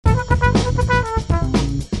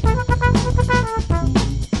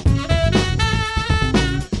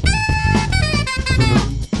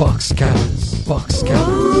cutters. Box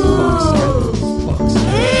cutters. Box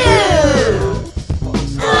cutters.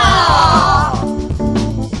 Box cutters.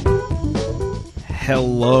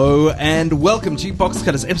 Hello and welcome to Box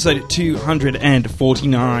Cutters, episode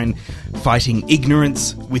 249, Fighting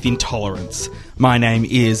Ignorance with Intolerance. My name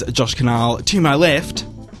is Josh Canal. To my left,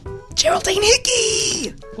 Geraldine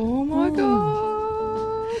Hickey! Oh my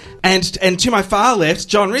god. And to my far left,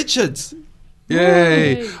 John Richards.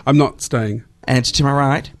 Yay! I'm not staying. And to my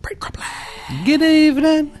right, Brett Cropley. Good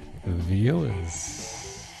evening,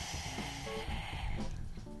 viewers.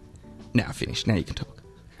 Now finished. Now you can talk.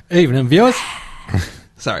 Evening, viewers.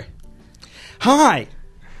 Sorry. Hi,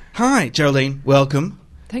 Geraldine. Welcome.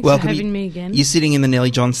 Thanks Welcome. for having me again. You're sitting in the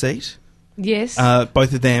Nelly John seat. Yes.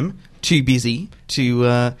 Both of them too busy to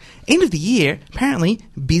end of the year. Apparently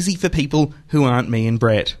busy for people who aren't me and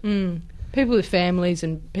Brett. People with families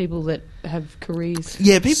and people that have careers.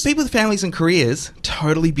 Yeah, people with families and careers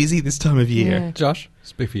totally busy this time of year. Yeah. Josh,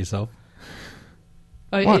 speak for yourself.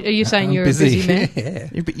 Oh, What? are you saying I'm you're a busy man? Yeah.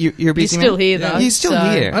 You're a busy. You're still man? here though. You're still so-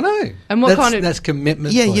 here. I know. And what that's, kind of- that's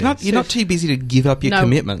commitment? Yeah, for you're you. not too busy to give up your No,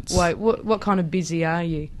 commitments. Wait, what kind of busy are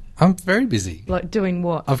you? I'm very busy. Like doing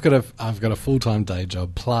what? I've got a full-time day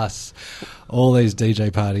job, plus all these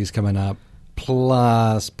DJ parties coming up,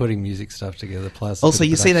 plus putting music stuff together, plus Also,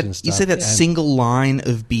 you see that and single line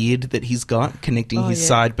of beard that he's got connecting Oh, his yeah.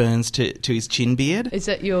 sideburns to his chin beard. Is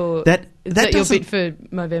that your That is that your doesn't- bit for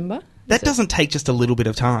November? That doesn't take just a little bit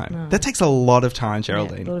of time. No. That takes a lot of time, Yeah,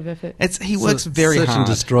 Geraldine. a lot of effort. He works very search and hard.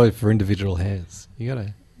 destroy for individual hairs. You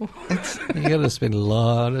gotta spend a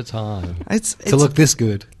lot of time to look this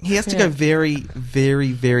good. He has to Yeah. go very,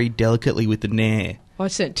 very, very delicately with the nair. I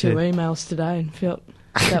sent 2 emails today and felt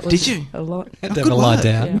that was Did you? a lot. Had Oh, to have good a lie work.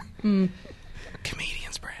 down. Yeah.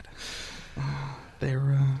 Comedians, Brad. Oh, they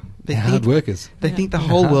They're hard workers. They Yeah. think the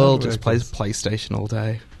whole Hard world just workers. plays PlayStation all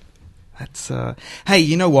day. That's Hey,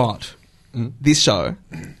 you know what? Mm. This show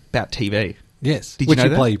about TV. Yes. Did you Which know you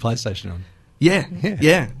that? play your PlayStation on. Yeah, Yeah.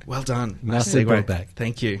 yeah. Well done. Nicely segue. brought back.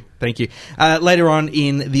 Thank you. Later on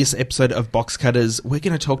in this episode of Box Cutters, we're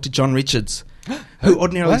going to talk to John Richards, who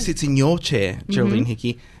ordinarily What? sits in your chair, Geraldine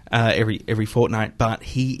Hickey, every fortnight, but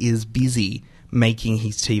he is busy making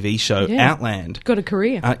his TV show Yeah. Outland. Got a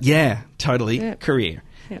career. Yeah, totally. Yep. Career.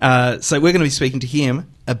 Yep. So we're going to be speaking to him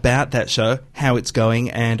about that show, how it's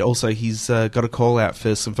going, and also he's got a call out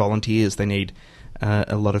for some volunteers. They need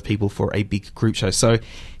a lot of people for a big group show. So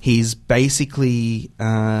he's basically,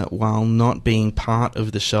 while not being part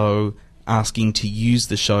of the show, asking to use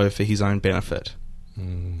the show for his own benefit.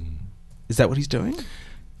 Is that what he's doing?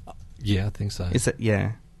 Yeah, I think so. Is that,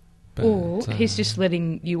 yeah. But, Or he's just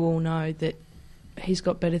letting you all know that he's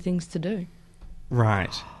got better things to do.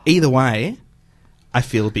 Right. Either way, I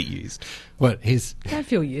feel a bit used. what he's Don't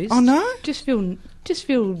feel used. Oh, no? Just feel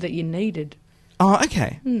that you're needed. Oh,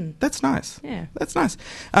 okay. Hmm. That's nice. Yeah. That's nice.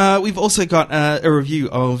 We've also got a review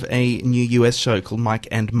of a new US show called Mike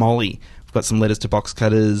and Molly. We've got some letters to Box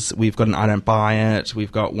Cutters. We've got an I Don't Buy It.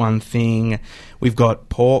 We've got One Thing. We've got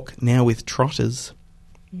Pork, now with Trotters.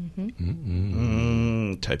 Toby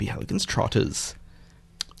Halligan's Trotters.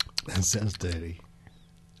 that sounds dirty.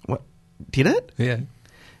 What? Did it? Yeah,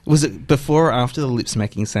 Was it before or after the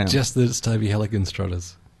lip-smacking sound? just that it's Toby Halligan's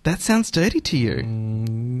Trotters. That sounds dirty to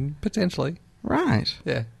you. Potentially. Right.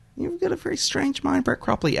 Yeah. You've got a very strange mind, Brett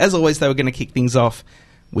Cropley. As always, they were going to kick things off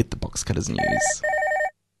with the Box Cutters news.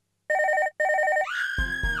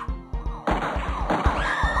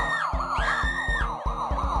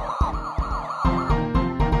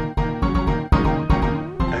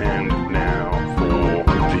 And now for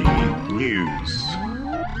the news.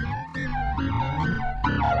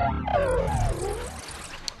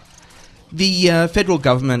 The federal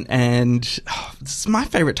government and this is my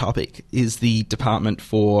favourite topic is the Department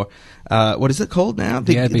for what is it called now?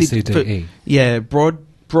 The ABCDE.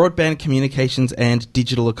 Broadband Communications and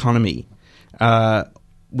Digital Economy,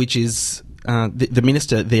 which is the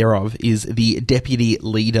minister thereof is the deputy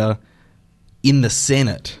leader in the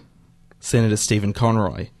Senate, Senator Stephen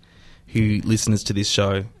Conroy, who listeners to this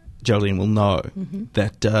show, Jolene, will know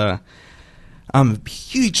that I'm a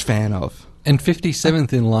huge fan of. And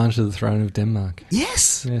 57th in line to the throne of Denmark.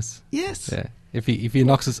 Yes. Yes. Yes. Yeah. If he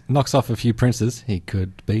knocks off a few princes, he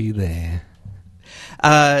could be there.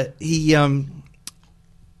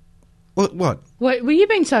 What? Wait, were you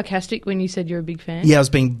being sarcastic when you said you're a big fan? Yeah, I was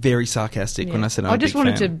being very sarcastic Yeah. when I said I'm I a just big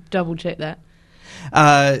wanted fan. to double check that.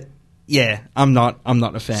 Yeah, I'm not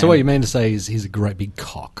a fan. So what you mean to say is he's a great big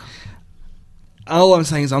cock. All I'm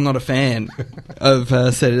saying is I'm not a fan of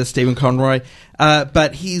Senator Stephen Conroy,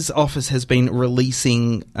 but his office has been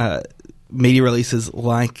releasing media releases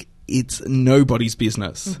like it's nobody's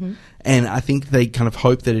business. And I think they kind of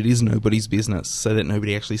hope that it is nobody's business so that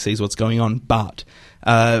nobody actually sees what's going on. But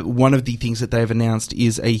one of the things that they've announced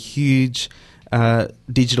is a huge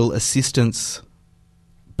digital assistance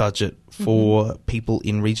budget for people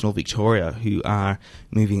in regional Victoria who are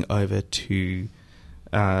moving over to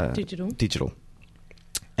digital.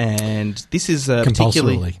 And this is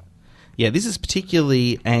particularly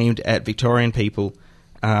aimed at Victorian people,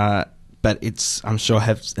 but I'm sure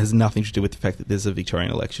has nothing to do with the fact that there's a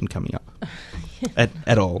Victorian election coming up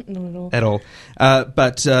at all. Not at all.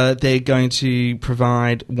 But they're going to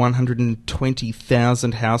provide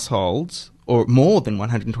 120,000 households, or more than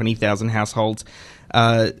 120,000 households,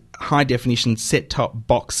 high-definition set-top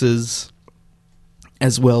boxes,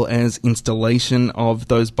 as well as installation of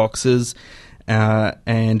those boxes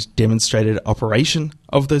and demonstrated operation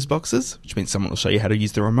of those boxes, which means someone will show you how to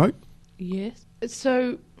use the remote. Yes.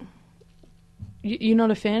 So, you're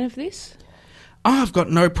not a fan of this? I've got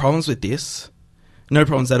no problems with this. No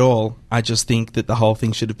problems at all. I just think that the whole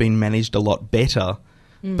thing should have been managed a lot better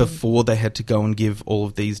before they had to go and give all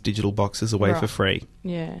of these digital boxes away for free.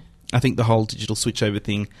 Yeah. I think the whole digital switchover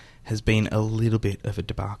thing has been a little bit of a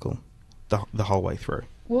debacle the whole way through.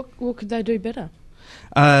 What could they do better?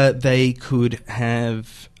 They could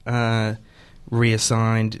have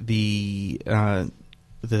reassigned the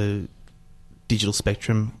digital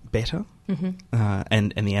spectrum better,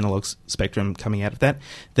 and the analog spectrum coming out of that.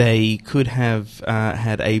 They could have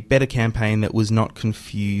had a better campaign that was not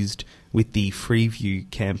confused with the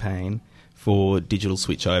Freeview campaign for digital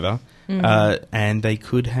switchover, and they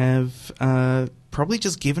could have probably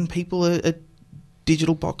just given people a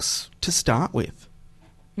digital box to start with.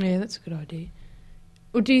 Yeah, that's a good idea.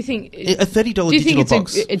 Or do you think a $30 digital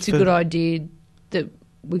box? Do you think it's a good idea that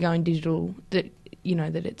we're going digital? That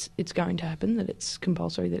that it's going to happen. That it's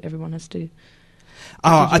compulsory. That everyone has to.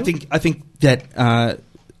 I think that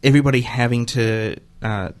everybody having to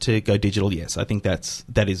go digital. Yes, I think that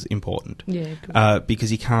is important. Yeah. Good.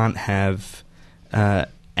 Because you can't have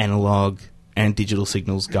analog and digital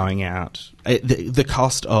signals going out. The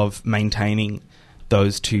cost of maintaining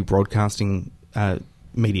those two broadcasting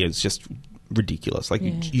media is just ridiculous. Like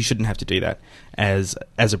you shouldn't have to do that as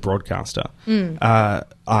a broadcaster.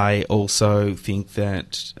 I also think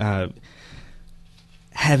that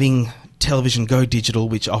having television go digital,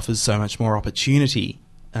 which offers so much more opportunity,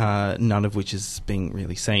 none of which is being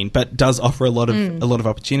really seen, but does offer a lot of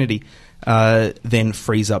opportunity, then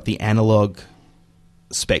frees up the analog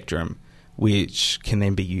spectrum, which can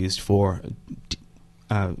then be used for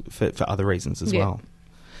other reasons as well.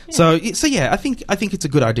 So yeah, I think it's a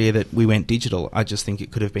good idea that we went digital. I just think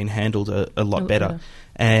it could have been handled a lot better.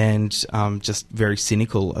 And just very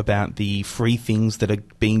cynical about the free things that are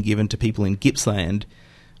being given to people in Gippsland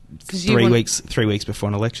 3 weeks before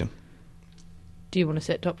an election. Do you want a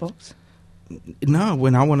set-top box? No,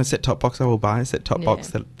 when I want a set-top box, I will buy a set-top box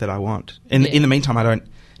that I want. In the meantime, I don't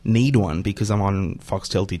need one because I'm on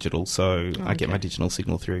Foxtel Digital, so I get my digital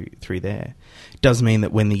signal through there. It does mean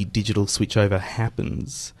that when the digital switchover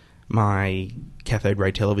happens, my cathode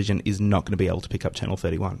ray television is not going to be able to pick up Channel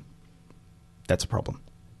 31. That's a problem.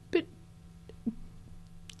 But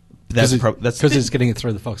that's because it's getting it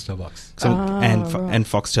through the Foxtel box. So, and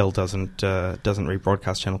Foxtel doesn't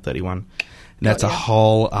rebroadcast Channel 31. And that's a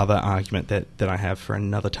whole other argument that I have for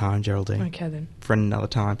another time, Geraldine. Okay, then. For another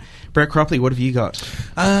time. Brett Cropley, what have you got?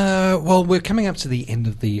 Well, we're coming up to the end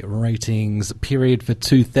of the ratings period for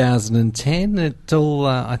 2010. It all,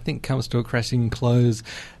 I think, comes to a crashing close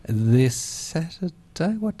this Saturday.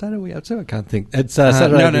 What date are we up to? I can't think. It's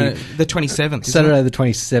Saturday. The 27th. Saturday the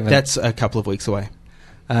 27th. That's a couple of weeks away.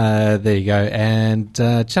 There you go. And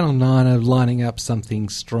Channel 9 are lining up something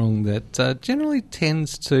strong that generally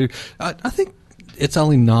tends to... I think it's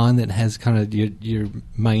only 9 that has kind of your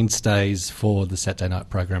mainstays for the Saturday night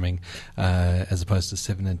programming, as opposed to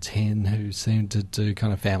 7 and 10, who seem to do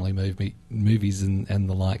kind of family movies and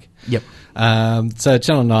the like. Yep. So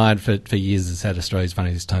Channel 9 for years has had Australia's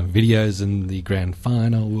Funniest Home Videos, and the grand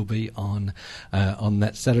final will be on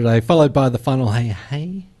that Saturday, followed by the final Hey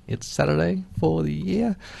Hey. It's Saturday for the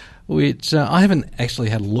year, which I haven't actually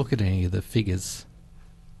had a look at any of the figures.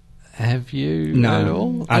 Have you? No, at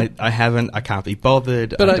all? I haven't. I can't be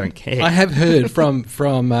bothered. But I don't care. I have heard from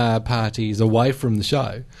parties away from the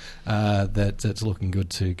show that it's looking good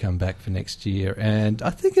to come back for next year, and I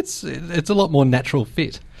think it's a lot more natural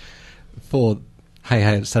fit for Hey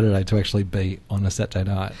Hey It's Saturday to actually be on a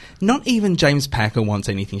Saturday night. Not even James Packer wants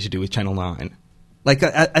anything to do with Channel 9. Like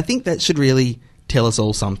I think that should really tell us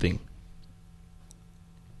all something.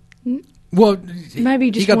 Well, Maybe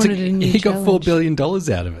he just wanted a new He got $4 challenge. billion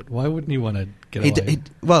out of it. Why wouldn't he want to get away?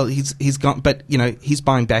 Well, he's gone, but you know he's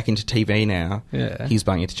buying back into TV now. Yeah. He's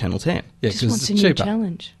buying into Channel 10. Yeah, Just 'cause wants a it's new cheaper.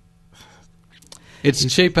 challenge. It's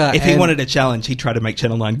cheaper. If he and wanted a challenge, he'd try to make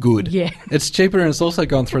Channel 9 good. Yeah. It's cheaper, and it's also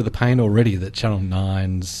gone through the pain already that Channel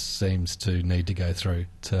 9 seems to need to go through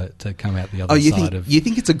to come out the other Oh, you side think of. you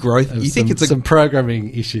think it's a growth? of You think it's a some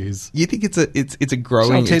programming issues. you think it's a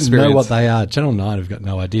growing Channel 10 experience? know what they are. Channel 9 have got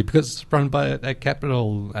no idea because it's run by a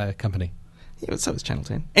capital company. Yeah, but so is Channel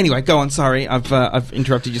 10. Anyway, go on. Sorry, I've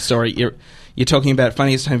interrupted your story. You're talking about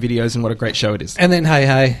funniest home videos and what a great show it is. And then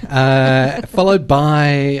Hey, followed by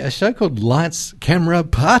a show called Lights, Camera,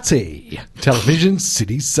 Party. Television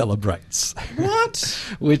City Celebrates. What?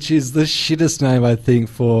 Which is the shittest name, I think,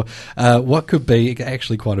 for what could be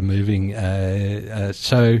actually quite a moving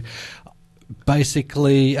show.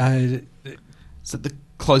 Basically, So the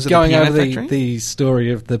close of going the Piano over Factory? the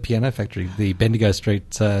story of the Piano Factory, the Bendigo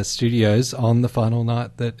Street studios, on the final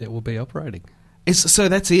night that it will be operating. So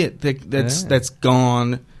that's it. That's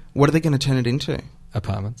gone. What are they going to turn it into?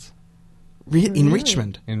 Apartments In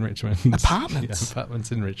Richmond? in Richmond. Apartments? Yeah,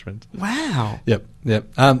 apartments in Richmond. Wow. Yep.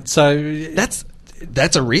 So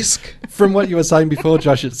That's a risk. from what you were saying before,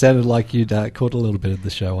 Josh, it sounded like you'd caught a little bit of the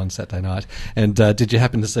show on Saturday night. And did you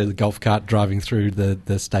happen to see the golf cart driving through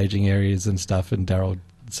the staging areas and stuff, and Daryl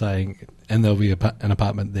saying, and there'll be an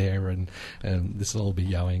apartment there, and this will all be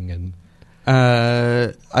going, and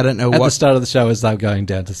I don't know at the what. start of the show as they were going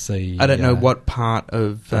down to see... I don't know what part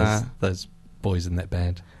of. those boys in that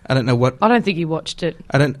band. I don't know what. I don't think he watched it.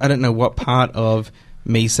 I don't know what part of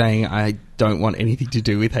me saying I don't want anything to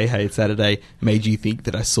do with Hey Hey It's Saturday made you think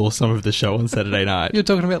that I saw some of the show on Saturday night. You were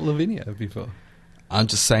talking about Lavinia before. I'm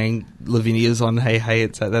just saying Lavinia's on Hey Hey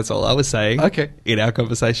It's Saturday. That's all I was saying. Okay. In our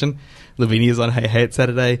conversation, Lavinia's on Hey Hey It's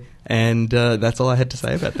Saturday, and that's all I had to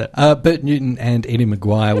say about that. Bert Newton and Eddie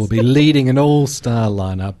Maguire will be leading an all-star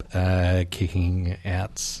lineup, kicking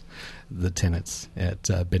out the Tenants at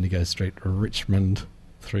Bendigo Street, Richmond,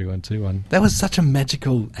 3121. That was such a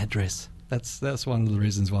magical address. That's one of the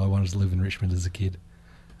reasons why I wanted to live in Richmond as a kid.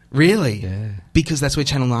 Really? Yeah. Because that's where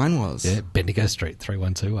Channel 9 was? Yeah, Bendigo Street,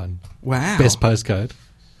 3121. Wow. Best postcode.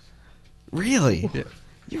 Really? Yeah.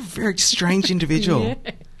 You're a very strange individual.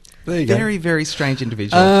 Yeah. There you go. Very, very strange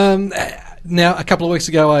individual. Now, a couple of weeks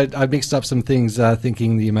ago, I mixed up some things,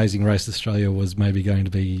 thinking The Amazing Race Australia was maybe going to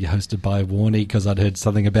be hosted by Warnie because I'd heard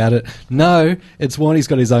something about it. No, it's Warnie's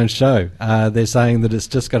got his own show. They're saying that it's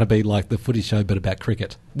just going to be like the footy show, but about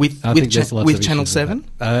cricket. With I think there's lots of Channel issues with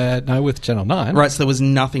 7? that. No, with Channel 9. Right, so there was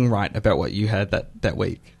nothing right about what you had that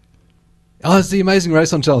week. Oh, it's The Amazing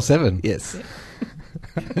Race on Channel 7. Yes.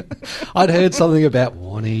 I'd heard something about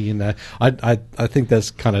Warnie, you know. I think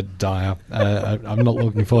that's kind of dire. I'm not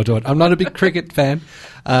looking forward to it. I'm not a big cricket fan,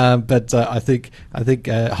 but I think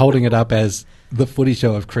holding it up as the footy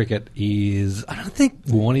show of cricket is... I don't think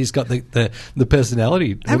Warnie's got the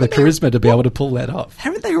personality or the charisma to be able to pull that off.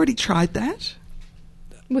 Haven't they already tried that?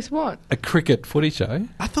 With what? A cricket footy show?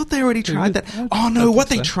 I thought they already tried that. I Oh, don't no, what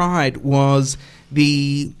they think so. tried was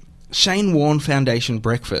the Shane Warne Foundation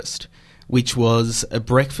breakfast, which was a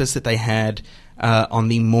breakfast that they had on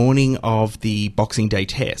the morning of the Boxing Day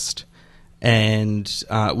test. And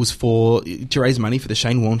it was to raise money for the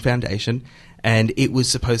Shane Warne Foundation. And it was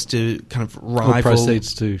supposed to kind of All rival...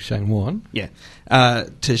 proceeds to Shane Warne. Yeah.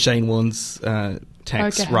 To Shane Warne's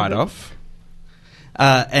tax Okay. write-off.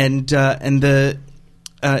 And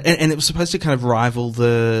it was supposed to kind of rival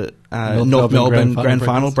the North Melbourne Grand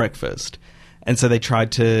Final breakfast. And so they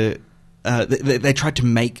tried to... they tried to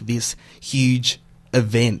make this huge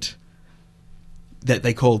event that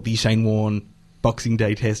they called the Shane Warne Boxing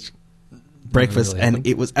Day Test breakfast, really and happened.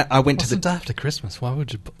 it was. I went to Wasn't the. after Christmas. Why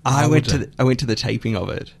would you... I went to the taping of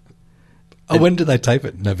it. Oh, when did they tape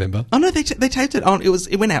it? November? Oh no, they taped it on.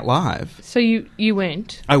 It went out live. So you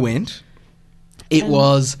went. I went. It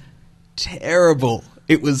was terrible.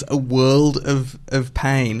 It was a world of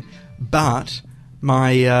pain. But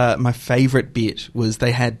my favourite bit was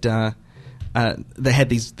they had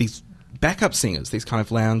these backup singers, these kind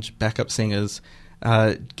of lounge backup singers,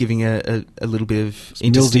 giving a little bit of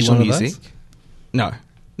interstitial one of music. those? No,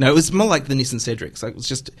 it was more like the Nissan Cedrics. Like, it was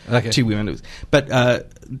just Okay. two women. But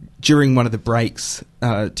during one of the breaks,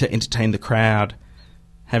 to entertain the crowd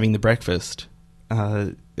having the breakfast,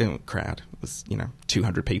 crowd was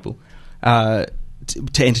 200 people. To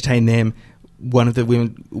entertain them, one of the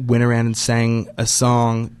women went around and sang a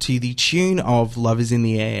song to the tune of "Love Is in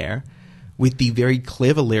the Air," with the very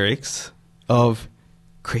clever lyrics of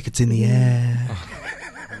 "Crickets in the air."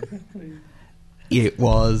 It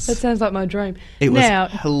was. That sounds like my dream. It was Now,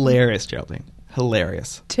 hilarious, Geraldine.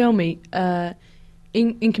 Hilarious. Tell me,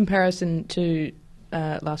 in comparison to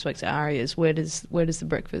last week's Arias, where does The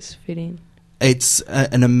Breakfast fit in? It's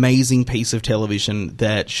an amazing piece of television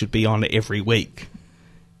that should be on every week.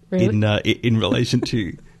 Really? In relation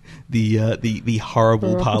to the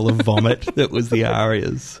horrible pile of vomit that was the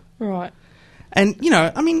Arias. Right. And,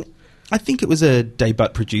 I think it was a debut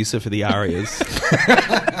producer for the Arias.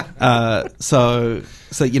 So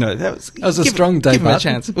that was a strong debut. Give them a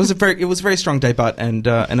chance. It was a very strong debut, and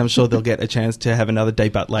I'm sure they'll get a chance to have another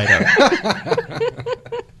debut later.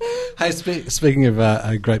 Hey, speaking of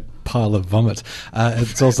a great pile of vomit,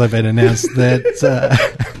 it's also been announced that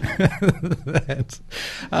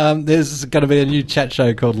there's going to be a new chat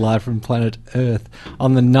show called Live from Planet Earth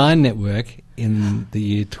on the Nine Network in the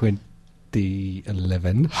year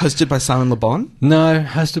 2011. Hosted by Simon Le Bon? No,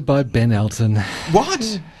 hosted by Ben Elton.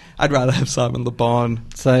 What? I'd rather have Simon Le Bon.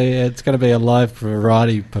 So it's going to be a live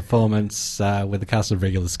variety performance with a cast of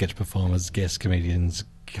regular sketch performers, guest comedians,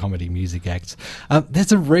 comedy music acts.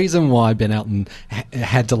 There's a reason why Ben Elton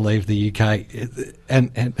had to leave the UK,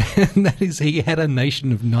 and that is he had a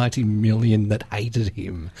nation of 90 million that hated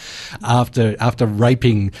him after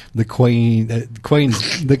raping the Queen,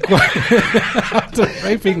 after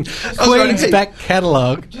raping Queen's back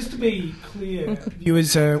catalogue. Just to be clear,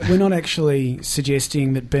 viewers, we're not actually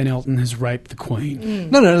suggesting that Ben Elton has raped the Queen.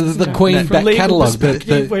 No, the Queen back catalogue.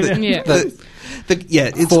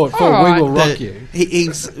 It's for We Will Rock You. He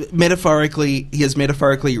has metaphorically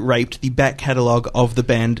raped the back catalogue of the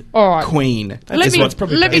band Queen. Let me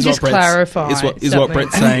just clarify. Is what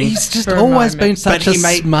Brett's saying. He's just always been such a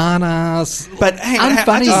smart ass, but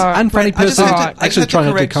unfunny person. Actually,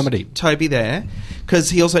 trying to do comedy. Toby there, because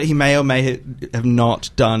he may or may have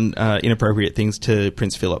not done inappropriate things to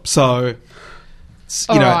Prince Philip. So,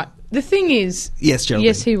 right. The thing is, yes, Geraldine.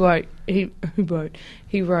 Yes, he wrote We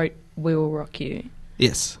Will Rock You.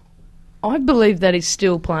 Yes. I believe that he's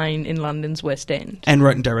still playing in London's West End. And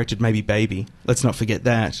wrote and directed Maybe Baby. Let's not forget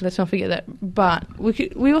that. But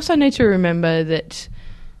we also need to remember that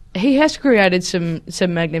he has created some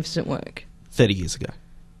magnificent work. 30 years ago.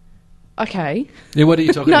 Okay. Yeah, what are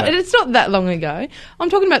you talking about? No, it's not that long ago. I'm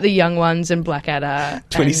talking about The Young Ones and Blackadder.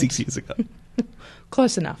 26 years ago.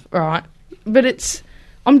 Close enough, right? But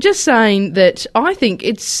I'm just saying that I think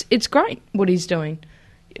it's great what he's doing.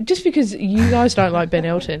 Just because you guys don't like Ben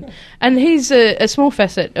Elton. And he's a small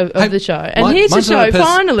facet of the show. And here's the show,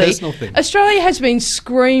 finally. Australia has been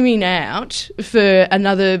screaming out for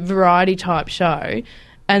another variety-type show.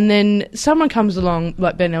 And then someone comes along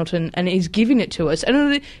like Ben Elton and he's giving it to us.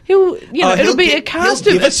 And it'll be a cast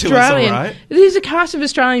of Australian... Right? There's a cast of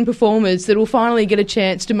Australian performers that will finally get a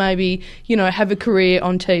chance to maybe, have a career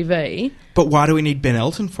on TV. But why do we need Ben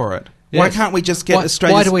Elton for it? Yes. Why can't we just get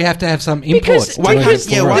Australia? Why do we have to have some import? Because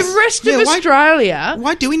the rest of Australia...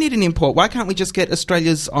 Why do we need an import? Why can't we just get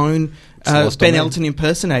Australia's own Ben Elton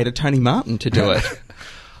impersonator, Tony Martin, to do it?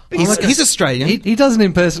 He's Australian. He doesn't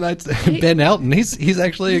impersonate Ben Elton. He's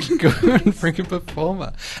actually a good freaking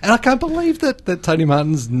performer. And I can't believe that Tony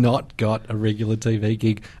Martin's not got a regular TV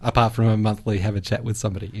gig apart from a monthly have a chat with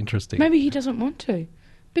somebody interesting. Maybe he doesn't want to.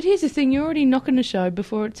 But here's the thing, you're already knocking a show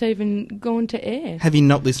before it's even gone to air. Have you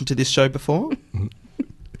not listened to this show before?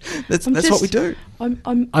 That's what we do.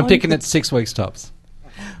 I'm picking it 6 weeks tops.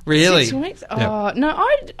 Really? 6 weeks? Oh, no,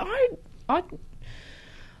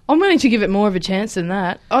 I'm willing to give it more of a chance than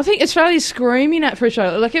that. I think Australia's screaming out for a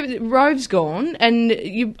show. Like, Rove's gone, and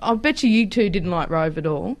I bet you two didn't like Rove at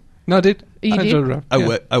all. No, I did. You did? enjoyed Rove.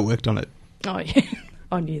 I worked on it. Oh, yeah.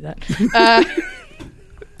 I knew that.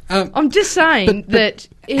 I'm just saying that...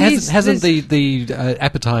 Hasn't the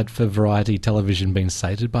appetite for variety television been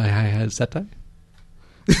sated by Hey Hey Saturday?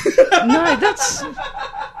 No, that's...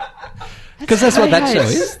 Because that's what that show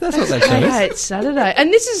is. That's what that show is. Hey, it's Saturday.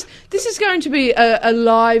 And this is going to be a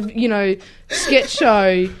live, sketch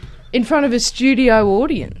show in front of a studio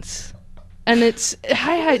audience. And it's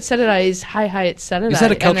Hey, it's Saturday is Hey, it's Saturday. Is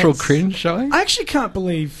that a cultural cringe showing? I actually can't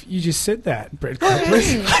believe you just said that, Brett Copley.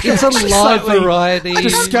 It's a live variety.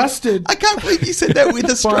 Disgusted. I can't believe you said that with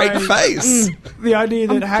a straight face. The idea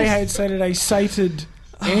that Hey, it's Saturday sated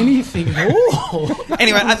anything at all.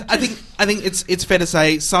 Anyway, I think it's fair to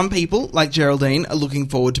say some people, like Geraldine, are looking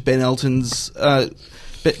forward to Ben Elton's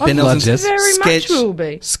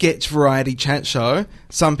sketch variety chat show.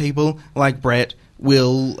 Some people, like Brett,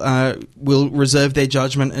 will reserve their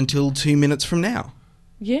judgment until 2 minutes from now.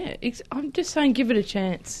 Yeah, I'm just saying, give it a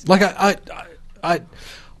chance. Like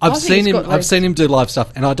I've seen him do live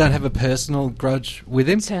stuff, and I don't have a personal grudge with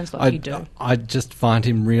him. Sounds like you do. I just find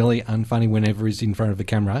him really unfunny whenever he's in front of the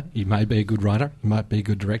camera. He may be a good writer, he might be a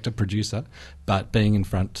good director, producer, but being in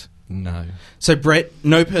front No. So Brett,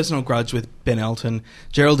 no personal grudge with Ben Elton.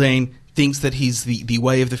 Geraldine thinks that he's the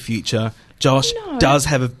way of the future. Josh does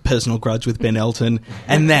have a personal grudge with Ben Elton,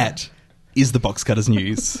 and that is the Box Cutters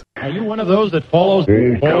News. Are you one of those that follows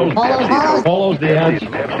the ads?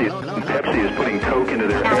 Pepsi is putting Coke into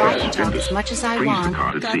their Now I can talk as much as I want.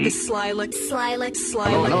 Got the sly look. Hello,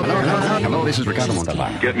 this is Ricardo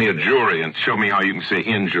Montalban. Get me a jury and show me how you can say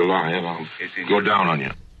in July, and I'll go down on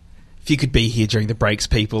you. If you could be here during the breaks,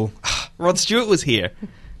 people. Rod Stewart was here.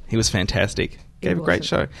 He was fantastic. Gave a great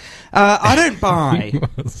show. I don't buy...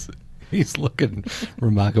 He's looking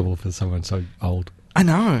remarkable for someone so old. I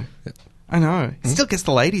know. He still gets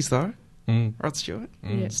the ladies, though. Rod Stewart.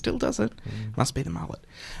 Yeah. Still does it. Must be the mullet.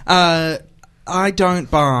 I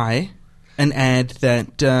don't buy an ad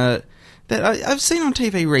that I've seen on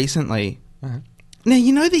TV recently. Uh-huh. Now,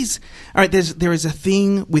 you know these... All right, there is a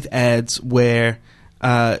thing with ads where,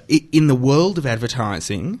 in the world of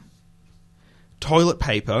advertising, toilet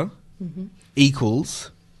paper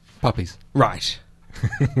equals... Puppies. Right.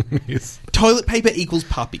 Yes. Toilet paper equals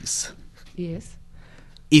puppies. Yes.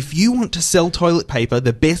 If you want to sell toilet paper,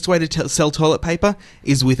 the best way to sell toilet paper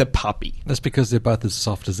is with a puppy. That's because they're both as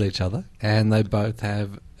soft as each other, and they both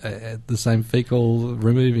have the same fecal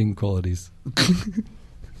removing qualities.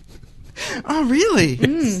 Oh, really?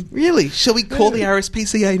 Really? Shall we call the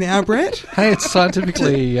RSPCA now, Brett? Hey, it's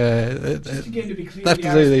scientifically... Again, to be clear, they have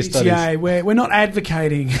to do these studies. RSPCA, we're not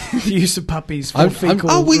advocating the use of puppies for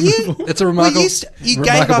fecal Oh, were you? removal. It's a remarkable, you gave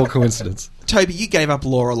remarkable up- coincidence. Toby, you gave up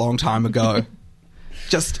law a long time ago.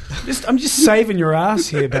 I'm just saving your ass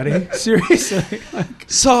here, buddy. Seriously. I'm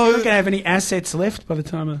not So, going to have any assets left by the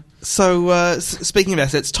time speaking of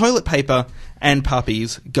assets, toilet paper and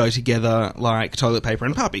puppies go together like toilet paper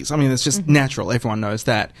and puppies. I mean, it's just natural. Everyone knows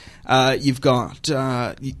that. You've got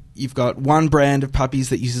one brand of puppies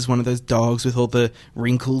that uses one of those dogs with all the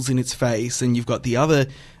wrinkles in its face, and you've got the other...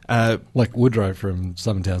 Like Woodrow from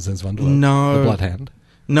Simon Townsend's Wonderland. No. The Bloodhound.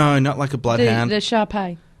 No, not like a bloodhound. The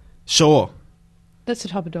Shar-Pei. Sure. That's the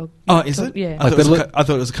type of dog. Oh, is it? Yeah. I thought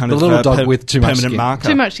it was a kind the of little dog with too much permanent skin. marker.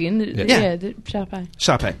 Too much skin. Yeah. The Shar-Pei.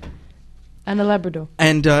 Shar-Pei. And a Labrador.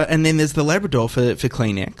 And then there's the Labrador for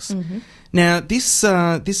Kleenex. Now this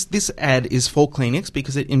ad is for Kleenex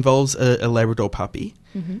because it involves a Labrador puppy.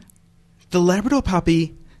 The Labrador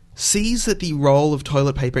puppy sees that the roll of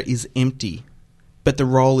toilet paper is empty, but the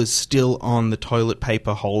roll is still on the toilet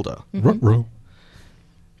paper holder. Ruh-roh.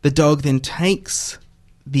 The dog then takes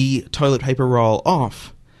the toilet paper roll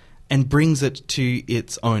off and brings it to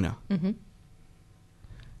its owner.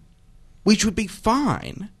 Which would be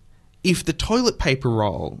fine if the toilet paper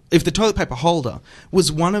holder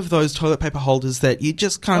was one of those toilet paper holders that you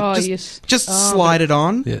just can't slide it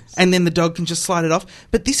on, and then the dog can just slide it off.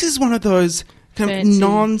 But this is one of those kind of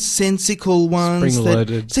nonsensical ones.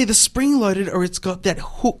 Spring-loaded. See, the spring-loaded, or it's got that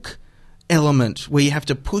hook element where you have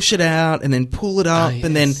to push it out and then pull it up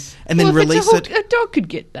and then release if it's a it. hook, a dog could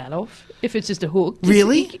get that off if it's just a hook.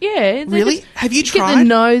 Really? Yeah. Really? Have you tried? Get the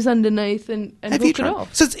nose underneath and hook it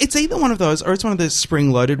off. So it's either one of those or it's one of those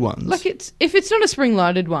spring-loaded ones. Like if it's not a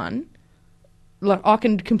spring-loaded one, like I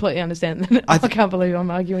can completely understand that. I can't believe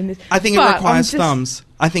I'm arguing this. I think it requires thumbs.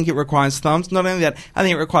 I think it requires thumbs. Not only that, I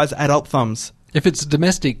think it requires adult thumbs. If it's a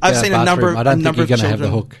domestic I've seen a bathroom, number- I don't a think number you're going of to have the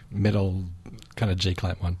children- hook metal kind of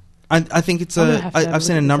G-clamp one. I think it's I'm gonna have to have I've a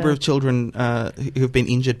seen a look at number that. of children who have been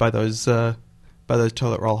injured by those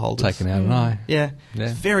toilet roll holders. Taken out an eye. Yeah. Yeah.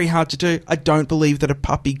 It's very hard to do. I don't believe that a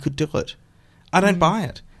puppy could do it. I don't buy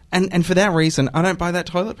it. And for that reason, I don't buy that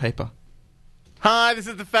toilet paper. Hi, this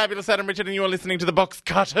is the fabulous Adam Richard, and you are listening to the Box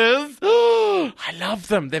Cutters. Oh, I love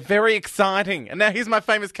them. They're very exciting. And now here's my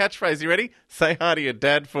famous catchphrase. You ready? Say hi to your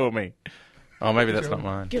dad for me. Oh, maybe that's not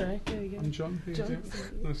mine. G'day. There you go. I'm John.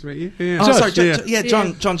 Nice to meet you. Yeah. Oh, sorry.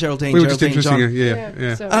 John Geraldine. We were just Geraldine, introducing you.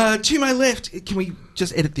 Yeah. So- to my left, can we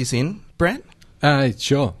just edit this in, Brett?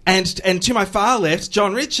 Sure. And to my far left,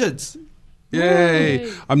 John Richards.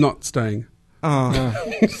 Yay! I'm not staying. Oh.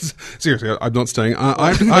 Seriously, I'm not staying.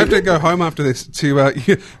 I have to go home after this to...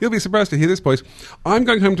 you'll be surprised to hear this, boys. I'm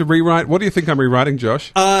going home to rewrite... What do you think I'm rewriting,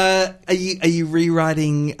 Josh? Are you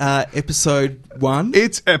rewriting episode 1?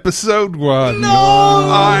 It's episode 1. No!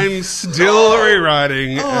 I'm still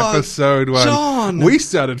rewriting episode 1. John! We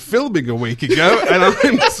started filming a week ago, and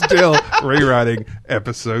I'm still rewriting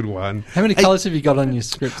episode 1. How many colours have you got on your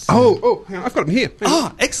scripts? Oh, hang on, I've got them here.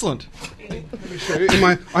 Oh, excellent. Let me show you.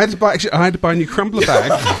 I had to buy a new crumbler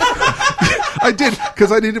bag. I did, because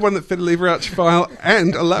I needed one that fit a lever arch file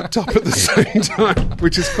and a laptop at the same time,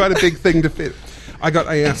 which is quite a big thing to fit. I got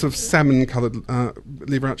a sort of salmon-coloured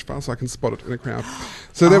lever arch file so I can spot it in a crowd.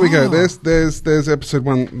 So there we go. There's episode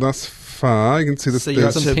 1 thus far. You can see So you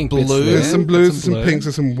got some some pink bits blue. there. there's some blues, Some some blue. pinks,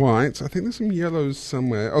 there's some whites. I think there's some yellows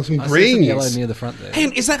somewhere. Oh, some I see greens. some yellow near the front there.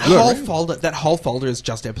 And is that Look. whole folder? That whole folder is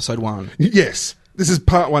just episode 1. Yes. This is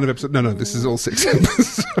part 1 of episode... No, this is all 6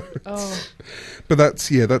 episodes. Oh. But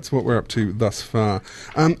that's what we're up to thus far.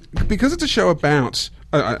 Because it's a show about...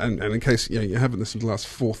 and in case you haven't listened to the last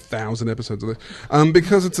 4,000 episodes of this,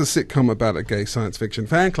 because it's a sitcom about a gay science fiction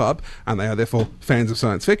fan club, and they are therefore fans of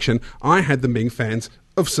science fiction, I had them being fans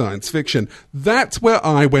of science fiction. That's where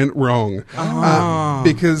I went wrong.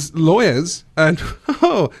 Because lawyers, and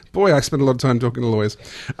oh boy, I spent a lot of time talking to lawyers.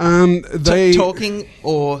 They Talking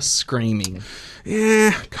or screaming?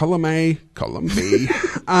 Yeah, column A, column B.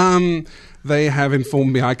 They have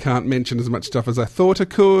informed me I can't mention as much stuff as I thought I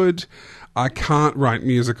could. I can't write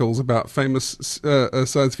musicals about famous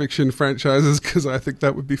science fiction franchises because I think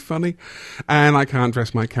that would be funny. And I can't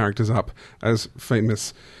dress my characters up as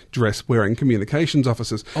famous dress-wearing communications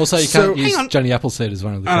officers. Also, you So- can't use hang on. Johnny Appleseed as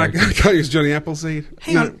one of the And I characters. can't use Johnny Appleseed.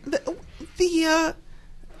 Hang on.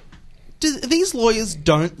 These lawyers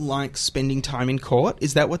don't like spending time in court?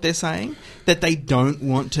 Is that what they're saying? That they don't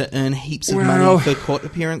want to earn heaps of Well, money for court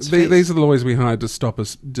appearance fees? These are the lawyers we hired to stop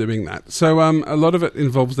us doing that. So a lot of it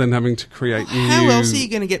involves then having to create How new... else are you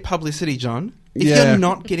going to get publicity, John? If Yeah. you're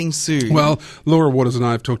not getting sued? Well, Laura Waters and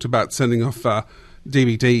I have talked about sending off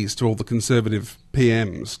DVDs to all the Conservative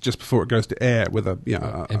PMs just before it goes to air with a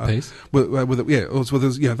MPs? Also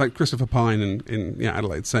there's like Christopher Pine in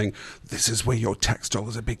Adelaide saying, "This is where your tax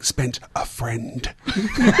dollars are being spent, a friend,"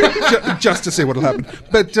 just to see what'll happen.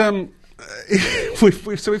 But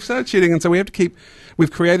we've started shooting, and so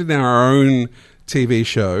we've created now our own TV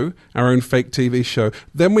show, our own fake TV show.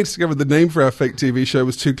 Then we discovered the name for our fake TV show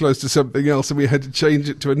was too close to something else, and we had to change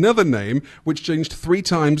it to another name, which changed 3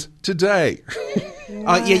 times today.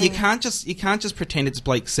 Yeah, you can't just pretend it's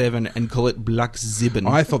Blake 7 and call it Black Zibben.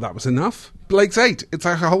 I thought that was enough. Blake's 8. It's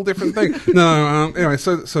a whole different thing. No, anyway,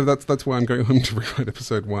 so that's why I'm going home to rewrite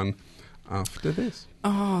episode 1 after this.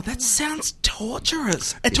 Oh, that sounds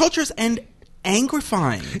torturous. Torturous and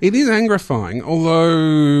angrifying. It is angrifying,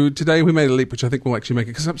 although today we made a leap, which I think will actually make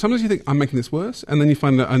it... Because sometimes you think, I'm making this worse, and then you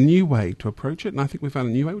find a new way to approach it, and I think we found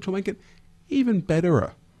a new way which will make it even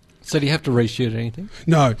betterer. So do you have to reshoot anything?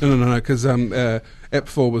 No, because Ep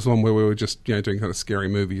 4 was one where we were just doing kind of scary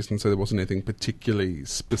movies, and so there wasn't anything particularly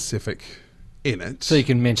specific in it. So you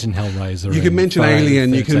can mention Hellraiser. You can mention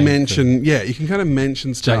Alien, you can 13th, mention... Yeah, you can kind of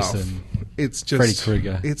mention stuff. Jason. It's just... Freddy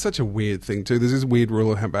Krueger. It's such a weird thing, too. There's this weird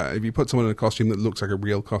rule about if you put someone in a costume that looks like a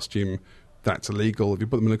real costume, that's illegal. If you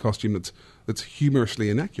put them in a costume that's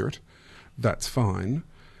humorously inaccurate, that's fine.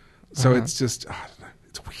 So it's just... I don't know.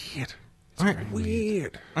 It's weird. It's very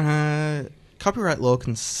weird. Copyright law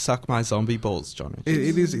can suck my zombie balls, John.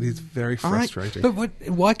 It is very frustrating. But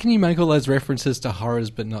why can you make all those references to horrors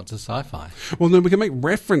but not to sci-fi? Well, no, we can make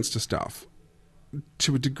reference to stuff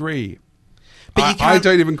to a degree. But you I can't-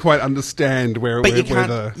 don't even quite understand where But you where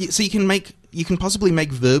can't. the... So you can possibly make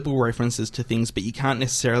verbal references to things, but you can't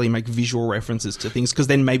necessarily make visual references to things because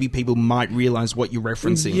then maybe people might realise what you're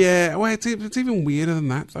referencing. Yeah, well, it's even weirder than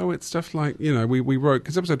that, though. It's stuff like, we wrote...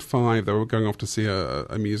 Because episode 5, they were going off to see a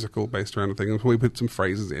musical based around a thing, and we put some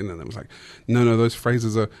phrases in, and it was like, no, those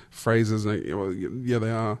phrases are phrases. And, well, yeah,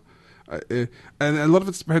 they are. And a lot of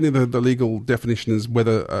it's depending on the legal definition is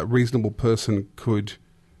whether a reasonable person could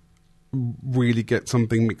really get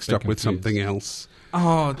something mixed They're up with confused. something else.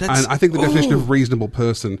 Oh, that's... And I think the definition Ooh. of reasonable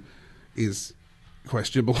person is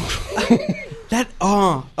questionable.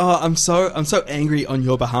 I'm so angry on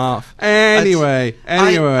your behalf. Anyway.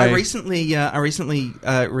 I recently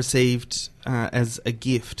received as a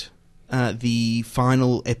gift the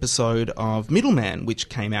final episode of Middleman, which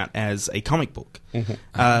came out as a comic book.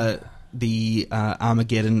 The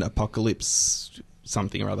Armageddon Apocalypse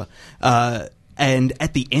something or other. And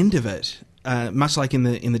at the end of it, much like in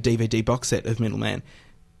the DVD box set of Middleman,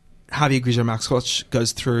 Javier Grisha-Marquardt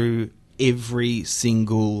goes through every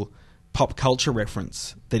single pop culture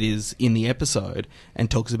reference that is in the episode and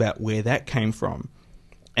talks about where that came from.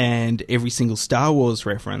 And every single Star Wars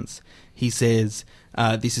reference, he says,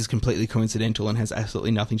 this is completely coincidental and has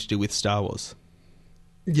absolutely nothing to do with Star Wars.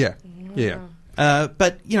 Yeah.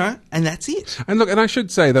 But, and that's it. And look, and I should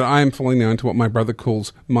say that I am falling now into what my brother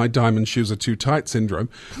calls my diamond shoes are too tight syndrome.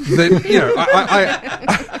 That,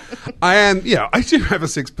 I am, I do have a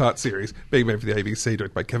 6-part series being made for the ABC,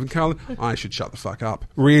 directed by Kevin Carlin. I should shut the fuck up,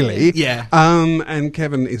 really. Yeah. And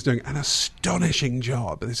Kevin is doing an astonishing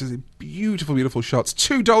job. This is beautiful, beautiful shots.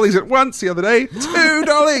 2 dollies at once the other day. 2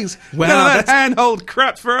 dollies. Wow, None of that that's- handhold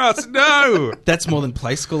crap for us. No. That's more than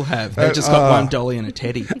Play School have. They've just got one dolly and a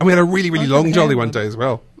teddy. And we had a really, really long jolly one day as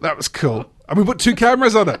well. That was cool. And we put 2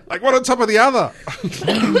 cameras on it, like one on top of the other.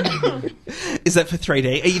 Is that for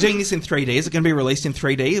 3D? Are you doing this in 3D? Is it going to be released in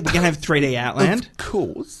 3D? We're going to have 3D Outland? Of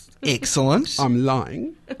course. Excellent. I'm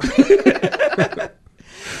lying.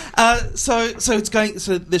 So it's going.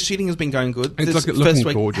 So the shooting has been going good. It's This looking first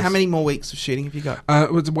week. gorgeous. How many more weeks of shooting have you got?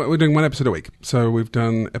 We're doing 1 episode a week. So we've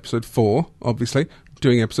done episode 4, obviously.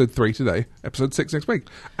 Doing episode 3 today. Episode 6 next week.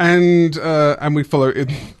 And we follow in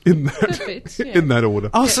Perfect, yeah. in that order.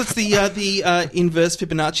 Oh, so it's the inverse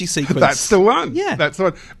Fibonacci sequence. That's the one. Yeah. That's the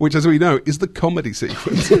one. Which, as we know, is the comedy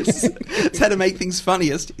sequence. It's how to make things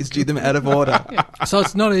funniest is do them out of order. So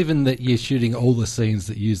it's not even that you're shooting all the scenes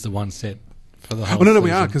that use the one set for the whole Well, no, season. we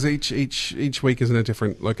are, because each week is in a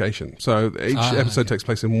different location. So each episode takes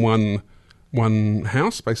place in one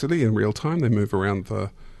house, basically, in real time. They move around the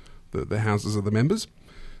houses of the members.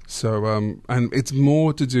 So, and it's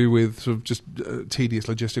more to do with sort of just tedious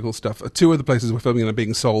logistical stuff. 2 of the places we're filming in are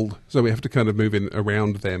being sold, so we have to kind of move in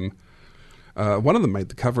around them. One of them made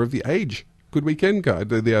the cover of The Age Good Weekend Guide,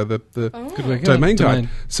 the Good Weekend Domain Guide. Domain.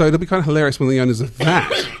 So it'll be kind of hilarious when the owners of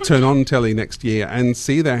that turn on telly next year and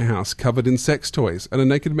see their house covered in sex toys and a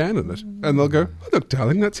naked man in it. And they'll go, "Oh, look,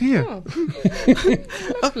 darling, that's here." Oh.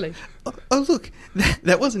 Lovely. Oh, look,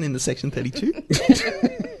 that wasn't in the section 32.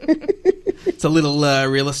 It's a little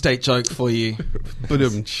real estate joke for you.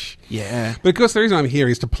 Yeah. But of course, the reason I'm here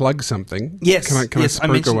is to plug something. Yes. Can I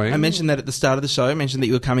spruik away? I mentioned that at the start of the show. I mentioned that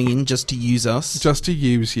you were coming in just to use us. Just to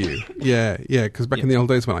use you. Yeah, because back in the old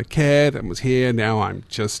days when I cared and was here, now I'm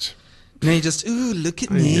just... Now you just, ooh, look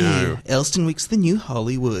at I me. know. Elstonwick's the new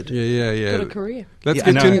Hollywood. Yeah. Got a career. Let's Yeah,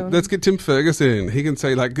 I know. let's get Tim Ferguson. He can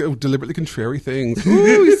say like deliberately contrary things.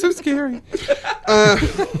 Ooh, he's so scary.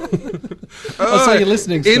 so you're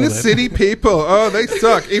listening still Inner then. city people. Oh, they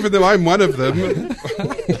suck. Even though I'm one of them.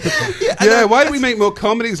 Yeah, why don't we make more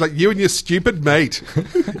comedies like You and Your Stupid Mate?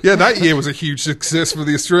 Yeah, that year was a huge success for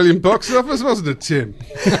the Australian box office, wasn't it, Tim?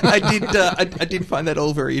 I did find that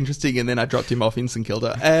all very interesting, and then I dropped him off in St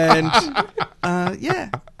Kilda, and yeah.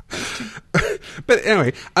 But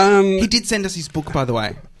anyway, He did send us his book, by the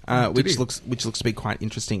way, which looks to be quite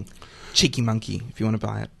interesting. Cheeky Monkey, if you want to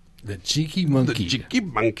buy it. The Cheeky Monkey. The Cheeky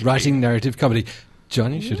Monkey. Writing narrative comedy.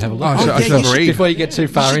 John, you should have a look. I should have a read. Before you get too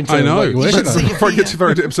far into I know. what you're working should on. see- Before I get too far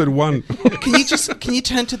into episode 1. Can you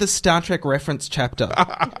turn to the Star Trek reference chapter?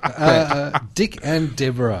 Dick and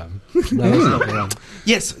Deborah. No, that's not the one.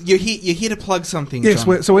 Yes, you're here to plug something. Yes,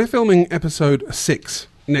 John. we're filming episode 6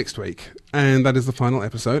 next week, and that is the final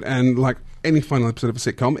episode. And like any final episode of a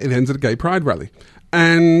sitcom, it ends at a gay pride rally.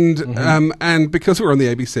 And and because we're on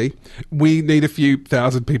the ABC, we need a few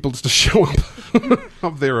thousand people just to show up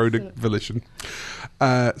of their own volition.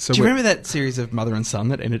 So Do you remember that series of Mother and Son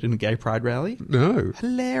that ended in a gay pride rally? No.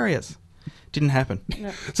 Hilarious. Didn't happen.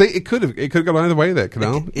 See, it could have gone either way there,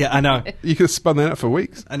 Canal. Yeah, I know. You could have spun that out for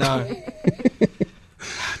weeks. I know.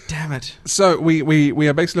 Damn it. So we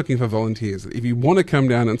are basically looking for volunteers. If you want to come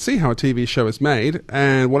down and see how a TV show is made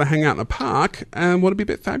and want to hang out in a park and want to be a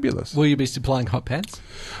bit fabulous. Will you be supplying hot pants?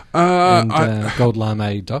 And Gold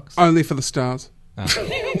Lame docs? only for the stars. Oh.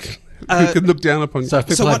 Who can look down upon So if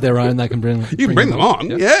people So have what- their own, they can bring You can bring them on.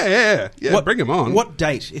 Yep. Yeah. Bring them on. What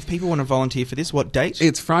date? If people want to volunteer for this, what date?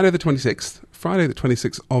 It's Friday the 26th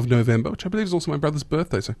of November, which I believe is also my brother's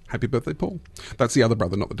birthday. So happy birthday, Paul. That's the other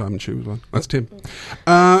brother, not the Diamond Shoes one. That's Tim. Do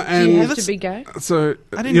And you have to be gay? So I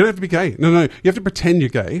you didn't- don't have to be gay. No. You have to pretend you're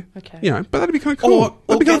gay. Okay. You know, but that'd be kind of cool. Or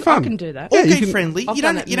That'd be kind of I fun. can do that. Or Yeah, you gay can- friendly. I've You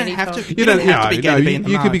done don't. it You don't many have to. times. You don't have to be gay to be in the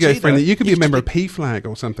you could be march gay either. friendly. You could be a just member be- of P Flag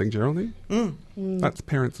or something, Geraldine. That's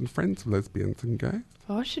parents and friends of lesbians and gays.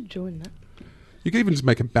 Oh, I should join that. You could even just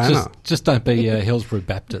make a banner. Just don't be Hillsborough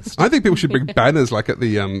Baptist. I think people should bring banners like at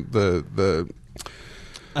the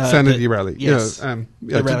sanity rally. Yes. The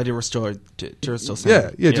rally to restore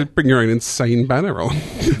sanity. Yeah, just bring your own insane banner on.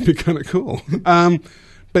 It'd be kind of cool.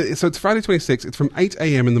 But so it's Friday 26th. It's from 8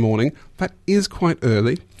 a.m. in the morning. That is quite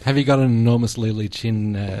early. Have you got an enormous Lily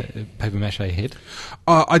Chin paper mache head?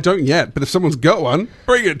 I don't yet, but if someone's got one,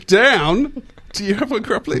 bring it down. Do you have one,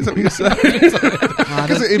 Cropley? Is that what you're saying?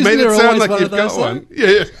 Because it made Isn't it there sound always like one you've of got those, one.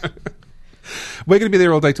 Yeah. We're going to be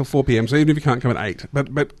there all day till 4 p.m, so even if you can't come at 8.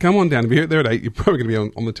 But come on down. If you're there at 8, you're probably going to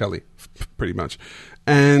be on the telly, pretty much.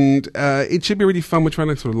 And it should be really fun. We're trying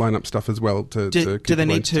to sort of line up stuff as well to Do keep they people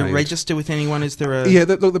need to entertained. register with anyone? Is there a... Yeah,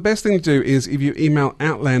 look, the best thing to do is if you email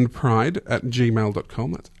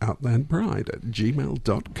outlandpride@gmail.com, that's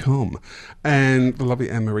outlandpride@gmail.com, and the lovely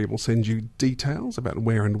Anne-Marie will send you details about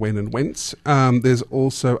where and when and whence. There's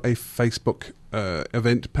also a Facebook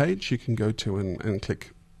event page you can go to and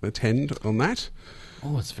click attend on that.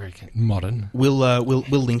 Oh, it's very modern. We'll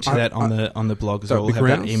link to that on the blog as well. We'll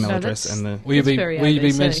have that email address and the. Will you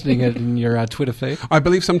be mentioning it in your Twitter feed? I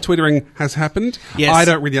believe some twittering has happened. Yes. I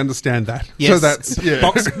don't really understand that. Yes. So that's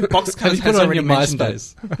Box Cutters Have you put has it on already your mentioned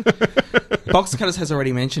MySpace? it. Box Cutters has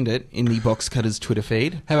already mentioned it in the Box Cutters Twitter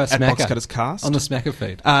feed. How about at Smacker? Box Cutters Cast On the Smacker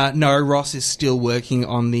feed? No, Ross is still working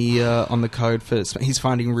on the code for. He's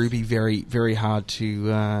finding Ruby very very hard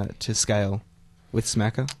to scale with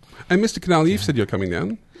Smacker. And Mr. Canal, you've said you're coming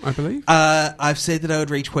down, I believe. I've said that I would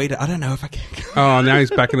retweet it. I don't know if I can. Oh, now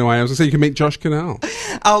he's backing away. I was going to say you can meet Josh Canal.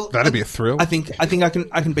 That'd be a thrill. I think I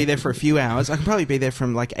can be there for a few hours. I can probably be there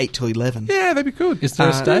from like 8 till 11. Yeah, that'd be good. Is there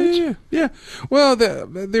a stage? Yeah. Well,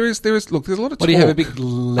 there is. Look, there's a lot of. What talk. do you have a big a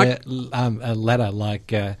ladder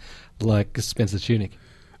like Spencer Tunick?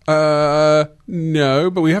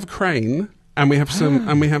 No, but we have a crane. And we have some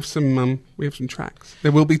tracks.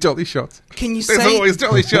 There will be dolly shots. There's always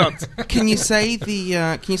dolly shots. Can you say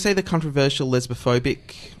the controversial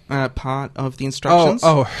lesbophobic part of the instructions?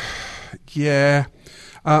 Yeah.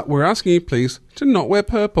 We're asking you, please, to not wear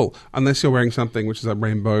purple unless you're wearing something which is a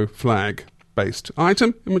rainbow flag based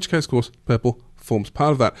item. In which case, of course, purple forms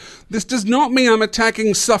part of that. This does not mean I'm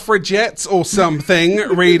attacking suffragettes or something,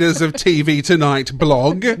 readers of TV Tonight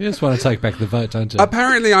blog. You just want to take back the vote, don't you?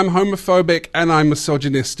 Apparently I'm homophobic and I'm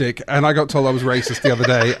misogynistic, and I got told I was racist the other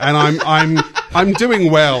day, and I'm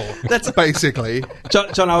doing well. That's basically.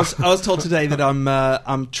 John, I was told today that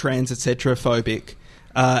I'm trans, etc. phobic.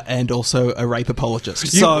 And also a rape apologist. We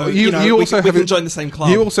can join the same club.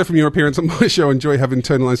 You also, from your appearance on my show, have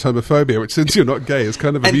internalized homophobia, which, since you're not gay, is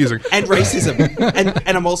kind of amusing. And racism.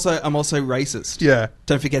 and I'm also racist. Yeah.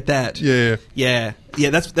 Don't forget that. Yeah. Yeah,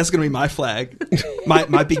 that's going to be my flag.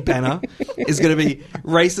 My big banner is going to be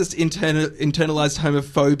racist, internalized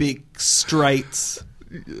homophobic straights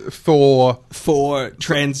for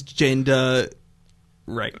transgender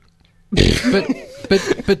rape.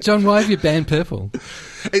 But John, why have you banned purple?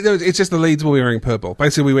 It's just the leads will be wearing purple.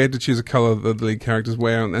 Basically, we had to choose a colour that the lead characters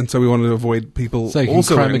wear, and so we wanted to avoid people so you can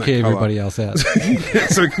also chroma wearing that key colour. everybody else out.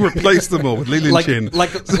 So we can replace them all with Li Lin Chin.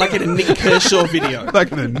 Like in a Nick Kershaw video.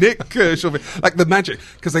 Like in a Nick Kershaw video. Like the magic,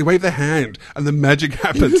 because they wave their hand and the magic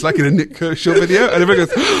happens, like in a Nick Kershaw video, and everyone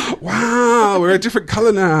goes, wow, we're a different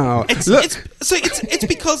colour now. It's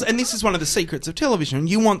because, and this is one of the secrets of television,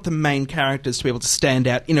 you want the main characters to be able to stand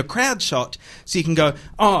out in a crowd shot, so you can go,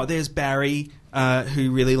 oh, there's Barry,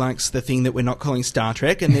 who really likes the thing that we're not calling Star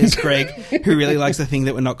Trek, and there's Greg, who really likes the thing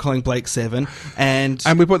that we're not calling Blake 7, and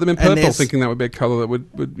we put them in purple, thinking that would be a colour that would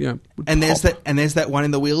and pop. there's that one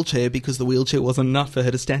in the wheelchair, because the wheelchair wasn't enough for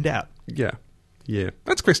her to stand out. Yeah,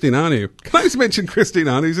 that's Christine Anu. Can I just mention Christine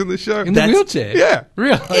Anu's in the show? In the wheelchair? Yeah.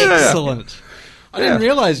 Really? Excellent. I didn't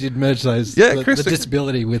realise you'd merge those, the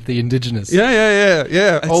disability with the Indigenous.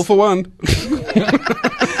 Yeah. All for one.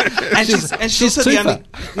 And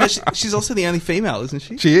she's also the only female, isn't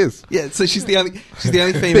she? She is. Yeah, so she's the only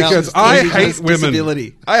female. Because I hate women.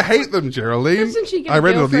 Disability. I hate them, Geraldine. Doesn't she get I a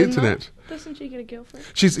read it on the girlfriend, internet. though? Doesn't she get a girlfriend?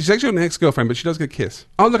 She's actually an ex-girlfriend, but she does get a kiss.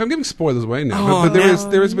 Oh, look, I'm giving spoilers away now. But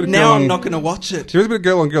there is a bit of now I'm not going to watch it. There is a bit of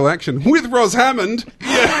girl-on-girl action with Ros Hammond.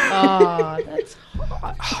 Oh, that's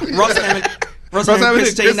hot. Ross Hammond,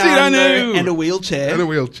 Christine Anu. and a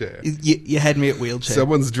wheelchair. You had me at wheelchair.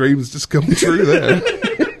 Someone's dreams just come true there.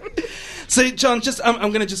 So, John,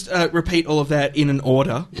 I'm going to repeat all of that in an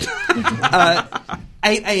order.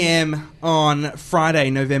 8 a.m. on Friday,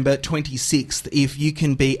 November 26th, if you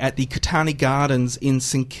can be at the Katani Gardens in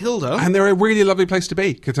St Kilda. And they're a really lovely place to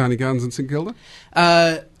be, Katani Gardens in St Kilda.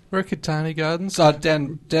 Where are Katani Gardens? Oh,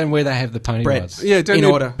 down where they have the pony rides. Yeah, down in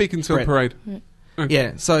near order. Beaconsfield Parade.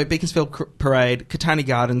 Yeah, so Beaconsfield Parade, Katani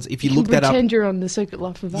Gardens. If you look that up, pretend you're on The Secret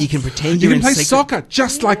Life of Us. you can pretend You you're can in play soccer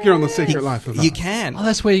just like you're on The Secret Life of Us. You can. Oh,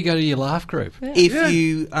 that's where you go to your laugh group. Yeah.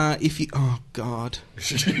 If you oh god,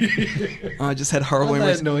 I just had horrible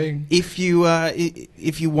memories. Annoying. If you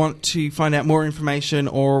want to find out more information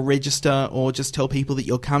or register or just tell people that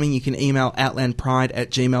you're coming, you can email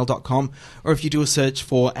outlandpride@gmail.com, or if you do a search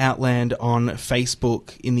for Outland on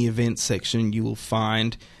Facebook in the events section, you will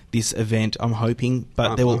find this event, I'm hoping,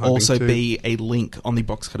 but there will also be a link on the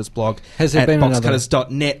Box Cutters blog Has there at been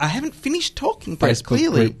boxcutters.net. I haven't finished talking, Brett, Facebook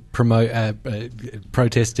clearly. group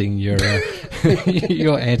protesting your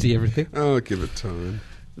your anti-everything. Oh, give it time.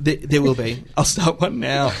 There will be. I'll start one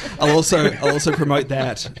now. I'll also promote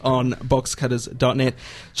that on boxcutters.net.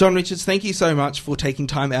 John Richards, thank you so much for taking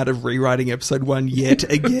time out of rewriting episode 1 yet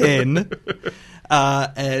again.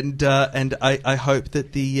 And I hope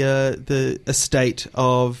that the estate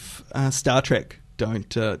of Star Trek don't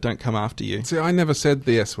come after you. See, I never said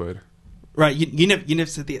the S word. Right, you never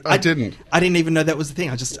said the... I didn't. I didn't even know that was the thing.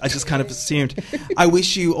 I just kind of assumed. I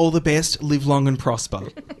wish you all the best, live long and prosper.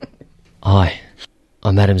 Hi,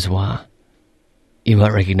 I'm Adam Zwar. You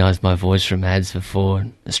might recognise my voice from ads for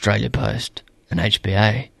Ford, Australia Post and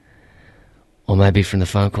HBA. Or maybe from the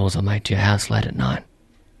phone calls I make to your house late at night.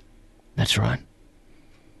 That's right.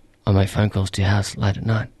 I make phone calls to your house late at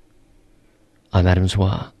night. I'm Adam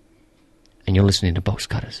Zwar, and you're listening to Box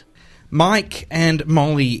Cutters. Mike and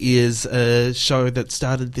Molly is a show that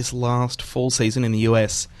started this last fall season in the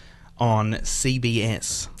US on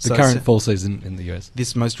CBS. The current fall season in the US.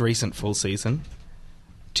 This most recent fall season,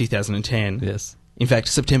 2010. Yes. In fact,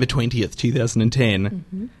 September 20th,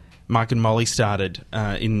 2010, Mike and Molly started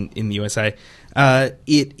in the USA.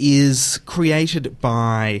 It is created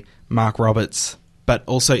by Mark Roberts, but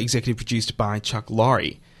also executive produced by Chuck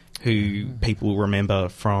Lorre, who people remember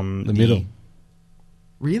from The Middle.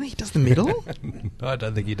 Really? He does The Middle? I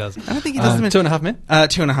don't think he does. I don't think he does The Middle. 2 and a Half Men?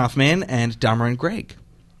 2 and a Half Men and Dahmer and Greg.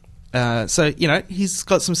 So, he's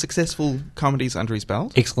got some successful comedies under his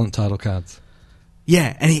belt. Excellent title cards.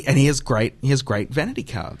 Yeah, and he has great vanity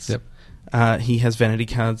cards. Yep. He has vanity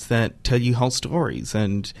cards that tell you whole stories,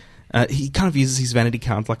 and he kind of uses his vanity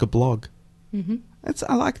cards like a blog. Mm-hmm.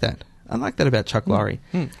 I like that. I like that about Chuck Lorre.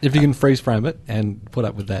 If you can freeze frame it and put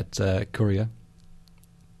up with that Courier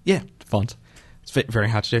font. It's very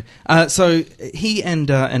hard to do. So he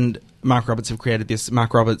and Mark Roberts have created this.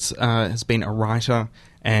 Mark Roberts has been a writer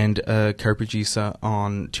and a co-producer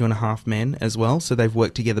on 2 and a Half Men as well, so they've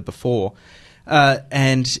worked together before.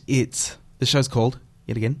 And the show's called,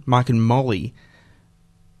 yet again, Mike and Molly.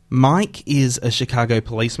 Mike is a Chicago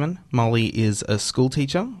policeman. Molly is a school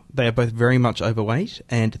teacher. They are both very much overweight,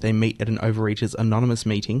 and they meet at an Overeaters Anonymous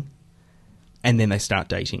meeting, and then they start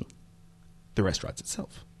dating. The rest writes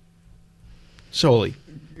itself. Surely.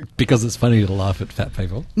 Because it's funny to laugh at fat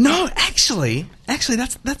people. No, actually,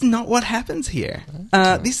 that's not what happens here.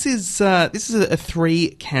 This is a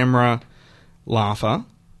 3-camera laugher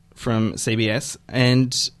from CBS,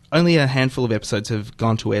 and only a handful of episodes have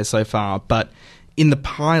gone to air so far, but in the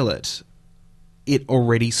pilot, it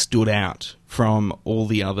already stood out from all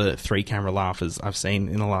the other 3-camera laughers I've seen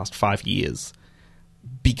in the last 5 years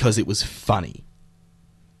because it was funny.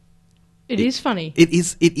 It is funny. It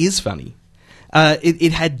is funny.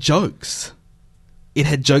 It had jokes. It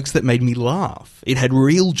had jokes that made me laugh. It had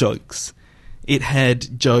real jokes. It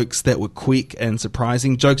had jokes that were quick and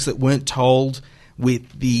surprising, jokes that weren't told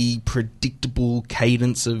with the predictable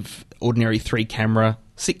cadence of ordinary 3-camera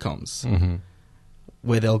sitcoms,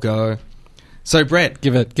 where they'll go, "So Brett,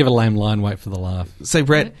 Give a lame line, wait for the laugh. So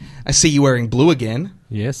Brett, I see you wearing blue again."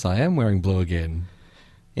 Yes, I am wearing blue again.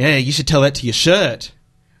 "Yeah, you should tell that to your shirt."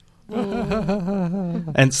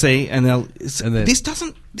 And they'll. This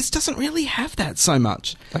doesn't really have that so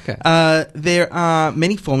much. Okay. There are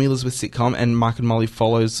many formulas with sitcom, and Mike and Molly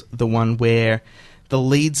follows the one where the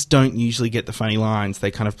leads don't usually get the funny lines.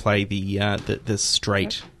 They kind of play the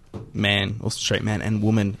straight man or straight man and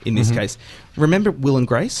woman in this case. Remember Will and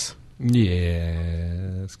Grace?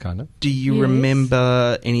 Yes, kind of. Do you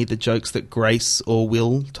remember any of the jokes that Grace or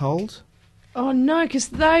Will told? Oh, no, because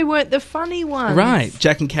they weren't the funny ones. Right.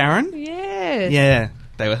 Jack and Karen? Yes. Yeah,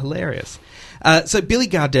 they were hilarious. So Billy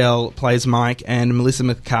Gardell plays Mike and Melissa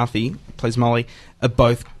McCarthy plays Molly are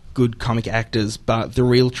both good comic actors, but the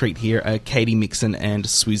real treat here are Katie Mixon and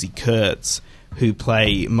Swoosie Kurtz, who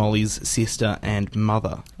play Molly's sister and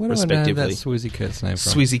mother, respectively. Where do I know that Swoosie Kurtz name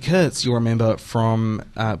from? Swoosie Kurtz, you'll remember from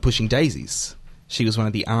Pushing Daisies. She was one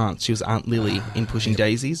of the aunts. She was Aunt Lily in Pushing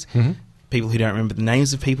Daisies. Mm-hmm. People who don't remember the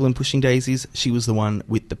names of people in Pushing Daisies, she was the one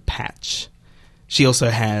with the patch. She also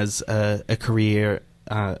has a career,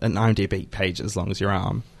 an IMDb page as long as your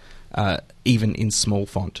arm, even in small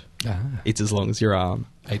font. It's as long as your arm.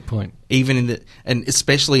 8 point. Even and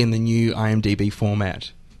especially in the new IMDb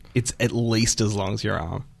format, it's at least as long as your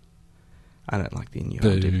arm. I don't like the new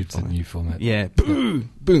IMDb It's a new format. Yeah, boo,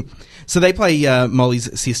 boo. So they play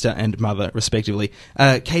Molly's sister and mother, respectively.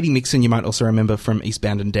 Katie Mixon, you might also remember from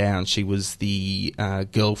Eastbound and Down. She was the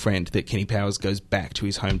girlfriend that Kenny Powers goes back to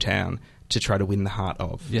his hometown to try to win the heart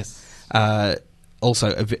of. Yes.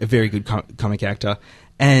 Also, a very good comic actor.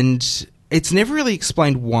 And it's never really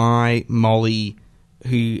explained why Molly,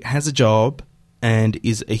 who has a job and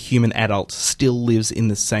is a human adult, still lives in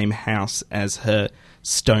the same house as her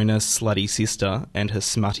stoner, slutty sister and her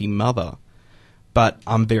smutty mother. But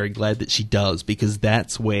I'm very glad that she does, because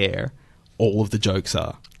that's where all of the jokes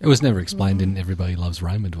are. It was never explained in Everybody Loves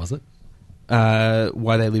Raymond, was it?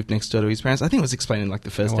 Why they lived next door to his parents. I think it was explained in like the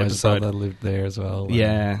first why episode. His father lived there as well.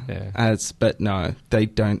 Yeah. But no, they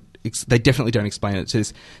don't. They definitely don't explain it to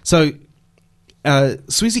us. So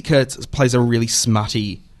Swizzy Kurtz plays a really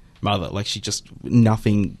smutty mother. Like, she just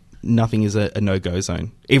nothing is a no-go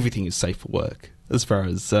zone. Everything is safe for work as far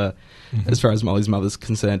as Molly's mother's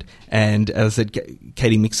concerned. And as I said,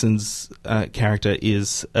 Katie Mixon's character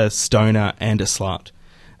is a stoner and a slut.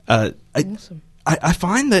 Awesome. I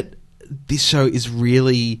find that this show is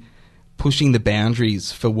really pushing the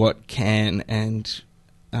boundaries for what can and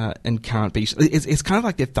can't be. It's kind of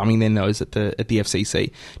like they're thumbing their nose at the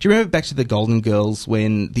FCC. Do you remember back to the Golden Girls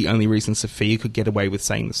when the only reason Sophia could get away with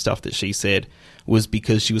saying the stuff that she said was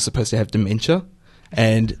because she was supposed to have dementia?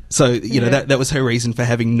 And so, that was her reason for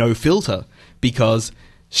having no filter, because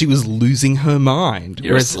she was losing her mind.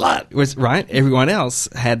 You're a slut. Right? Everyone else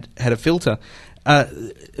had a filter.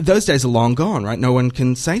 Those days are long gone, right? No one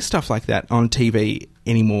can say stuff like that on TV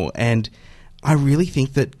anymore. And I really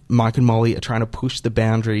think that Mike and Molly are trying to push the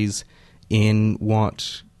boundaries in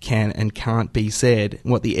what can and can't be said,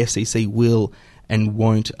 what the FCC will and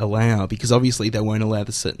won't allow, because obviously they won't allow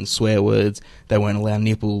the certain swear words, they won't allow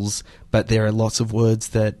nipples, but there are lots of words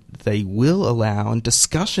that they will allow, and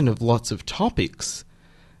discussion of lots of topics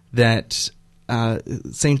that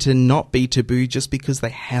seem to not be taboo just because they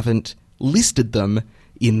haven't listed them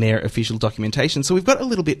in their official documentation. So we've got a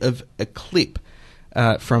little bit of a clip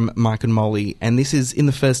from Mike and Molly, and this is in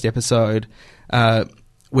the first episode.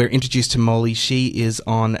 We're introduced to Molly. She is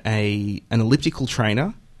on an elliptical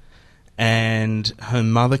trainer, and her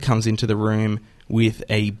mother comes into the room with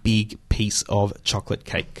a big piece of chocolate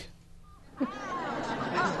cake.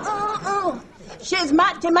 She's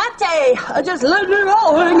Matty. Just let me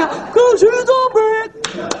rolling, 'cause she's a brick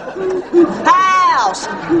house.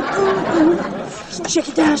 Shake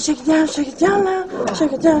it down, shake it down, shake it down now.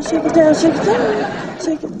 Shake it down, shake it down, shake it down.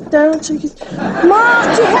 Shake it down, shake it.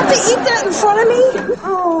 Mom, do you have to eat that in front of me?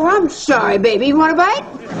 Oh, I'm sorry, baby. You want a bite?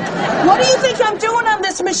 What do you think I'm doing on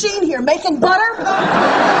this machine here? Making butter?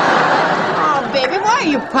 Oh, baby, why are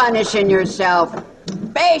you punishing yourself?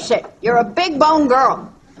 Face it, you're a big bone girl.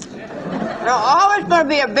 You're always going to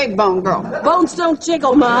be a big bone girl. Bones don't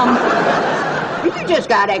jiggle, Mom. You just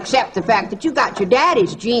got to accept the fact that you got your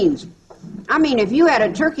daddy's genes. I mean, if you had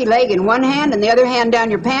a turkey leg in one hand and the other hand down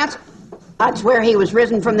your pants, I'd swear he was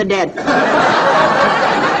risen from the dead.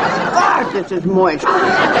 God, this is moist. Do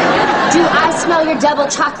I smell your double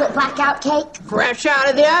chocolate blackout cake? Fresh out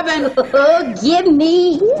of the oven. Oh, give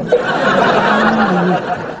me.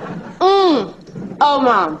 Oh,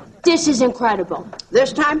 Mom, this is incredible.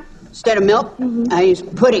 This time, instead of milk, I use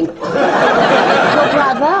pudding. Well,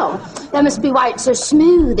 bravo. That must be why it's so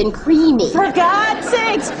smooth and creamy. For God's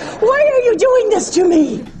sakes, why are you doing this to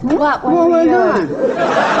me? What were you doing?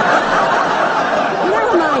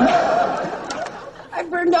 Never mind. I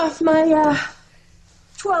burned off my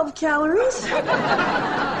 12 calories.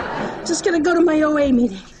 Just gonna go to my OA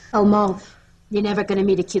meeting. Oh, Mom, you're never gonna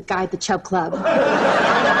meet a cute guy at the Chub Club.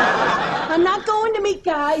 I'm not going to meet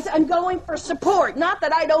guys. I'm going for support. Not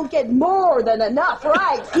that I don't get more than enough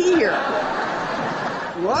right here.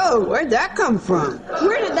 Whoa, where'd that come from?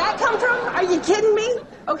 Where did that come from? Are you kidding me?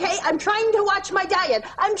 Okay, I'm trying to watch my diet.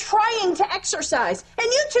 I'm trying to exercise. And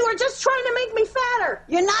you two are just trying to make me fatter.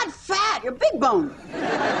 You're not fat. You're big bone.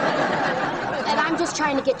 And I'm just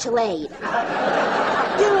trying to get you laid.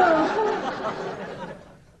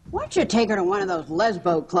 Why don't you take her to one of those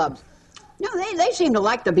lesbo clubs? No, they seem to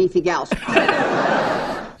like the beefy gals.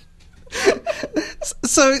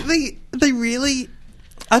 So they really,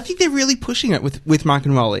 I think they're really pushing it with Mike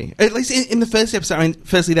and Molly. At least in the first episode. I mean,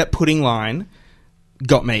 firstly, that pudding line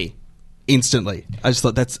got me instantly. I just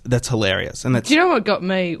thought that's hilarious. And that's. Do you know what got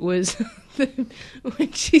me was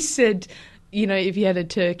when she said, you know, if you had a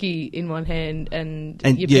turkey in one hand and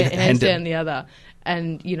your hands down the other,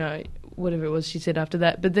 and you know. Whatever it was she said after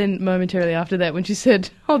that, but then momentarily after that when she said,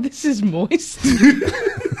 "Oh, this is moist."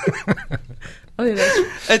 I think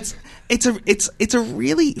it's a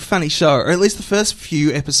really funny show, or at least the first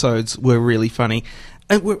few episodes were really funny.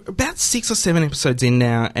 And we're about 6 or 7 episodes in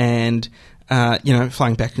now, and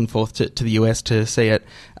flying back and forth to the US to see it.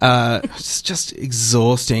 It's just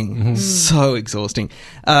exhausting, so exhausting.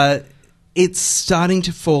 It's starting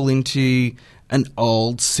to fall into an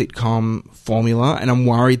old sitcom formula, and I'm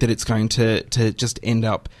worried that it's going to just end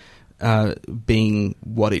up being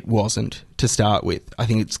what it wasn't to start with. I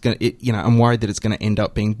think I'm worried that it's going to end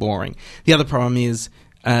up being boring. The other problem is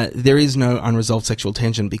there is no unresolved sexual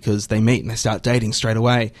tension because they meet and they start dating straight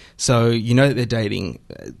away. So you know that they're dating,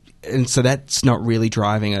 and so that's not really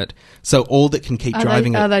driving it. So all that can keep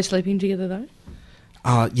driving it... Are they sleeping together though?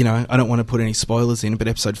 I don't want to put any spoilers in, but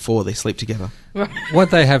episode 4 they sleep together. Won't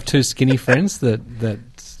they have 2 skinny friends that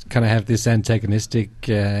kind of have this antagonistic.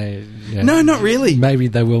 No, not really. Maybe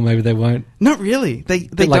they will, maybe they won't. Not really. They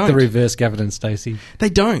like don't. the reverse Gavin and Stacey. They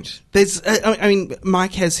don't. There's. I mean,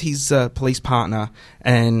 Mike has his police partner,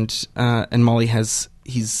 and Molly has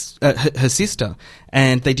his her sister,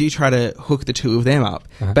 and they do try to hook the two of them up,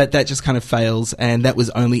 but that just kind of fails, and that was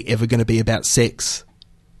only ever going to be about sex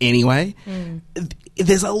anyway.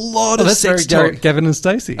 There's a lot of that's sex very talk. Gavin and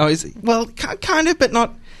Stacey. Oh, is it? Well, kind of, but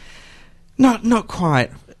not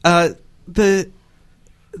quite. There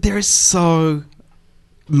is so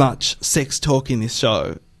much sex talk in this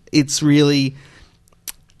show. It's really,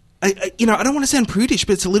 I don't want to sound prudish,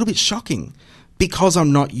 but it's a little bit shocking because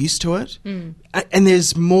I'm not used to it. And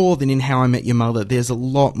there's more than in How I Met Your Mother. There's a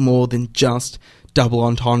lot more than just double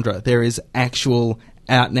entendre. There is actual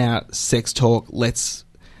out and out sex talk. Let's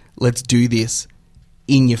do this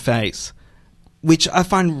in your face, which I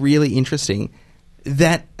find really interesting.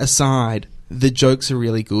 That aside, the jokes are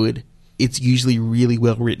really good. It's usually really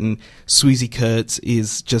well written. Swoosie Kurtz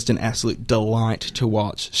is just an absolute delight to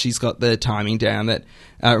watch. She's got the timing down that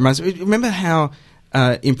reminds me. Remember how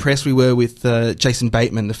impressed we were with Jason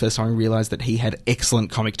Bateman the first time we realised that he had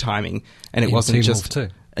excellent comic timing, and it wasn't Teen just Wolf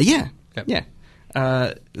too. Yeah.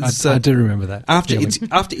 I do remember that. After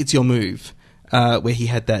It's Your Move, where he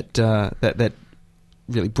had that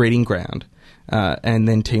really breeding ground, and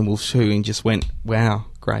then Teen Wolf 2, and just went, wow,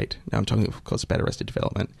 great. Now I'm talking, of course, about Arrested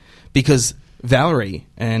Development, because Valerie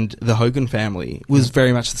and the Hogan family was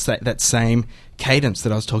very much that same cadence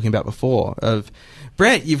that I was talking about before. Of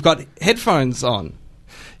Brett, you've got headphones on.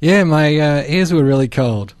 Yeah, my ears were really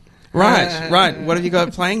cold. Right. What have you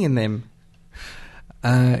got playing in them?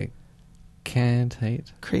 Can't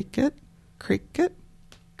hate. Cricket.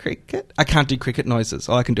 I can't do cricket noises.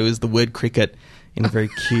 All I can do is the word cricket in a very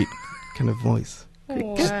cute kind of voice.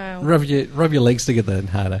 Wow. Rub your legs together and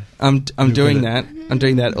harder. I'm doing that. I'm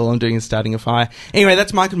doing that. All I'm doing is starting a fire. Anyway,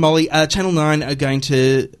 that's Mike and Molly. Channel 9 are going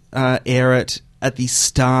to air it at the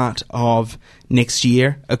start of next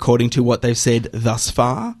year, according to what they've said thus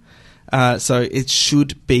far. So it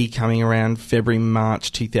should be coming around February,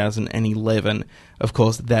 March 2011. Of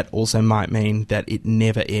course, that also might mean that it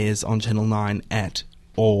never airs on Channel 9 at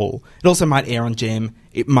all. It also might air on Gem.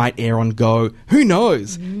 It might air on Go. Who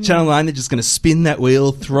knows? Channel 9, they're just going to spin that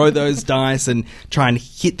wheel, throw those dice, and try and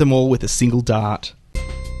hit them all with a single dart. I'm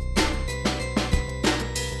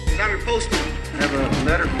your postman. I have a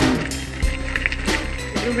letter from you.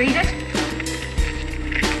 Did you read it?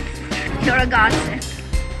 You're a godsend.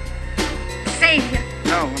 Savior.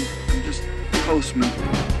 No, I'm just the postman.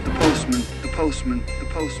 The postman. The postman. The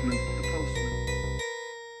postman. The postman.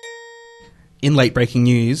 In late-breaking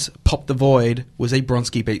news, Pop the Void was a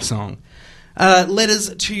Bronski Beat song.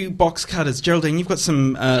 Letters to box cutters. Geraldine, you've got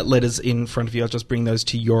some letters in front of you. I'll just bring those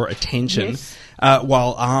to your attention. Yes.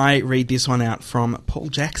 While I read this one out from Paul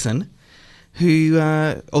Jackson, who,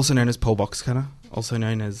 also known as Paul Boxcutter, also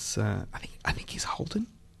known as, I think he's Holden.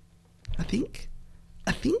 I think.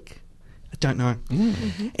 I don't know.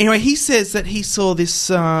 Mm-hmm. Anyway, he says that he saw this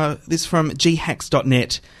from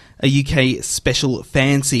ghacks.net, a UK special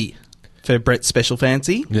fancy for Brett's special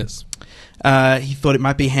fancy. Yes. He thought it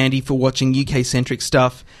might be handy for watching UK-centric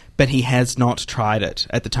stuff, but he has not tried it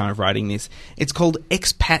at the time of writing this. It's called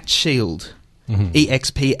Expat Shield.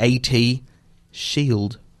 EXPAT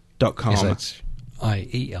Shield.com.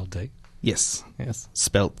 SHIELD. Yes. Yes.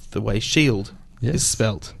 Spelt the way shield is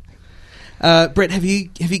spelt. Brett, have you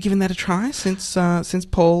given that a try since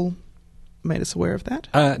Paul made us aware of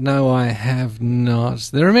that? No, I have not.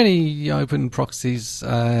 There are many open proxies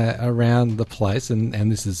around the place,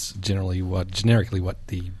 and this is generically what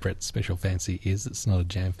the Brett Special Fancy is. It's not a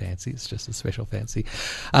jam fancy, it's just a special fancy.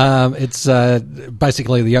 It's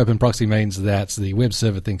basically the open proxy means that the web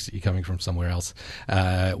server thinks that you're coming from somewhere else,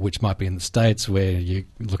 which might be in the States where you're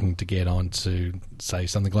looking to get on to, say,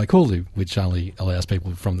 something like Hulu, which only allows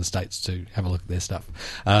people from the States to have a look at their stuff.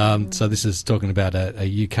 So this is talking about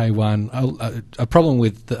a UK one. A problem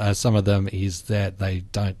with some of them is that they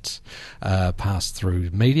don't pass through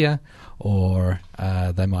media, or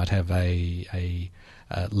they might have a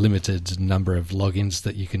limited number of logins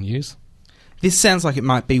that you can use. This sounds like it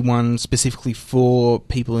might be one specifically for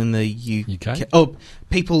people in the UK. Or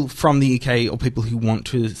people from the UK, or people who want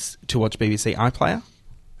to watch BBC iPlayer,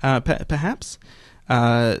 perhaps.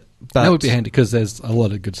 But that would be handy because there's a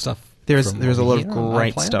lot of good stuff. There's a lot of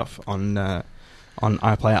great iPlayer. stuff on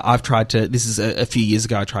iPlayer. I've tried to. This is a few years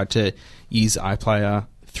ago. I tried to use iPlayer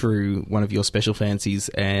through one of your special fancies,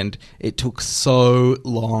 and it took so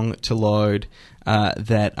long to load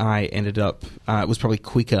that I ended up. It was probably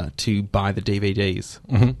quicker to buy the DVDs,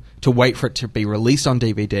 to wait for it to be released on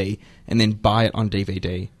DVD, and then buy it on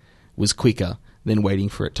DVD. was quicker than waiting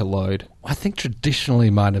for it to load. I think traditionally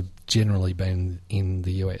might have generally been in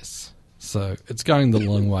the US. So it's going the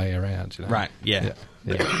long way around, you know. Right, yeah.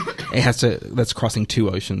 Yeah. It has to. That's crossing 2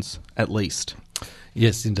 oceans, at least.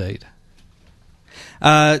 Yes, indeed.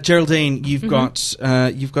 Geraldine, you've got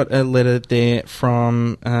a letter there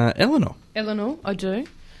from Eleanor. Eleanor, I do.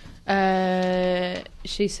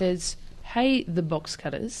 She says, "Hey, the box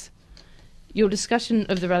cutters. Your discussion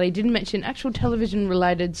of the rally didn't mention actual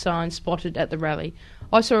television-related signs spotted at the rally.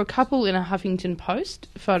 I saw a couple in a Huffington Post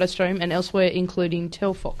photo stream and elsewhere, including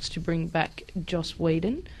Tell Fox to bring back Joss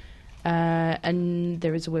Whedon. And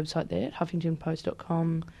there is a website there,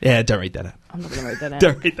 huffingtonpost.com. Yeah, don't read that out. I'm not going to read that out.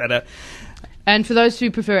 Don't read that out. And for those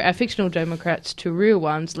who prefer our fictional Democrats to real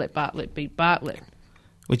ones, let Bartlett be Bartlett."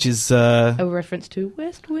 Which is a reference to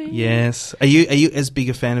West Wing. Yes. Are you as big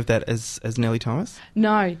a fan of that as Nellie Thomas?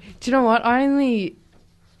 No. Do you know what? I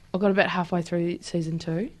got about halfway through season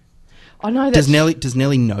 2. I know that. Does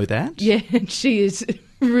Nellie know that? Yeah, and she is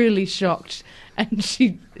really shocked, and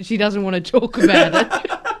she doesn't want to talk about it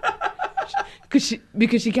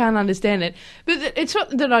because she can't understand it. But it's not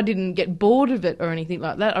that I didn't get bored of it or anything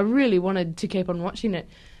like that. I really wanted to keep on watching it,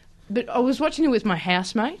 but I was watching it with my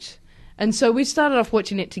housemate. And so we started off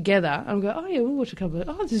watching it together, and we go, "Oh yeah, we'll watch a couple of.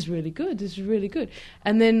 Oh, this is really good. This is really good."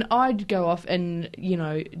 And then I'd go off and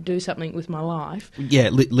do something with my life. Yeah,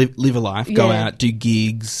 live a life, go out, do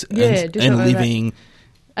gigs, and living. Like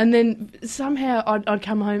and then somehow I'd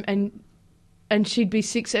come home and she'd be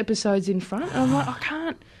 6 episodes in front. And I'm like,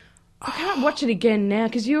 I can't watch it again now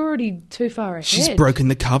because you're already too far ahead. She's broken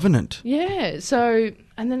the covenant. Yeah. So,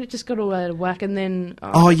 and then it just got all out of whack. And then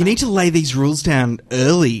you need to lay these rules down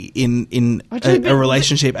early in a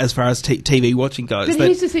relationship as far as TV watching goes. But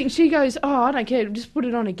here's the thing: she goes, "Oh, I don't care. Just put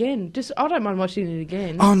it on again. I don't mind watching it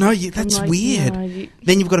again." Oh no, that's weird. No,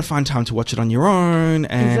 then you've got to find time to watch it on your own.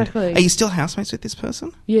 And exactly. Are you still housemates with this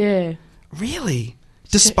person? Yeah. Really?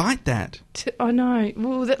 Despite that, I know.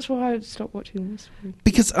 Well, that's why I stopped watching this one.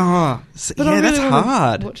 Because that's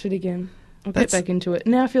hard. Watch it again. I'll get back into it.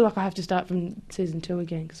 Now I feel like I have to start from season 2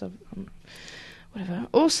 again because whatever.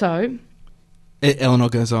 Also, Eleanor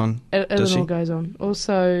goes on. Eleanor goes on.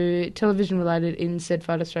 Also, television related in said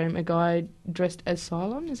photo stream, a guy dressed as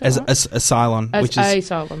Cylon. Is that right? As Cylon, which is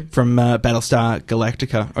Cylon from Battlestar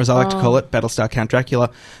Galactica, or as I like to call it, Battlestar Count Dracula,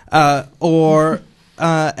 or.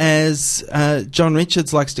 As John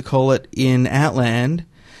Richards likes to call it in Outland,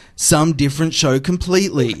 some different show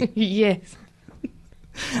completely. Yes.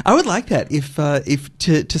 I would like that if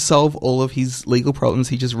to solve all of his legal problems,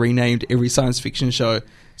 he just renamed every science fiction show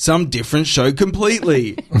some different show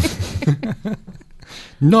completely.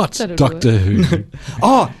 Not Doctor Who.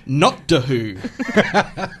 Oh, not the Who.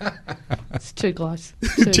 It's too close.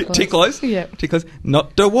 Too close? Yeah. Too close.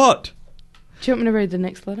 Not the what? Do you want me to read the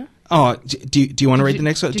next letter? Oh, do you want to read the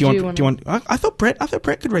next one? Do you want? I thought Brett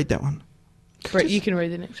could read that one. Brett, you can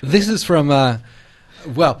read the next one. This is from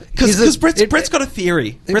because Brett's got a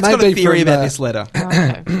theory. Brett's got a theory about this letter.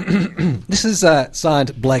 Okay. This is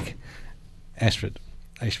signed Blake Ashford.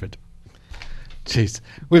 Jeez,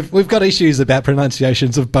 we've got issues about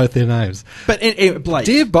pronunciations of both their names. But Blake,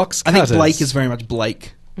 dear box cutters, I think Blake is very much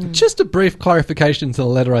Blake. Just a brief clarification to the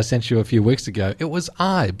letter I sent you a few weeks ago. It was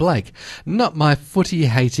I, Blake, not my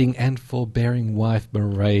footy-hating and forbearing wife,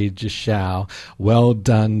 Murray Gishow. Well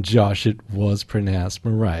done, Josh, it was pronounced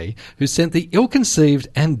Murray, who sent the ill-conceived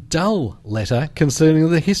and dull letter concerning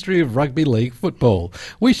the history of rugby league football.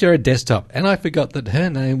 We share a desktop, and I forgot that her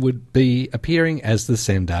name would be appearing as the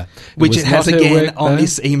sender. Which it has again on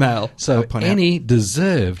this email. So any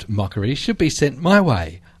deserved mockery should be sent my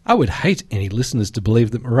way. I would hate any listeners to believe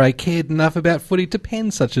that Murray cared enough about footy to pen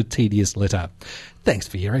such a tedious letter. Thanks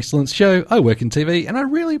for your excellent show. I work in TV and I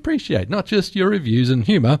really appreciate not just your reviews and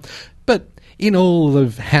humour, but in all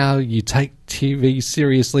of how you take TV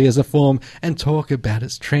seriously as a form and talk about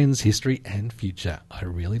its trends, history and future. I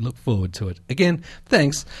really look forward to it. Again,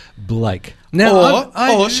 thanks, Blake. Now,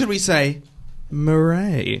 or should we say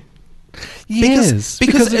Murray? Yes,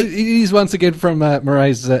 because it is once again from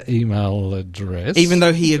Murray's email address. Even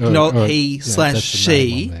though he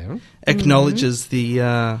she acknowledges the.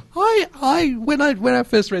 When I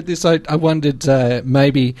first read this, I wondered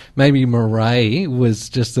maybe Murray was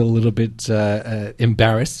just a little bit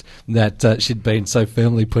embarrassed that she'd been so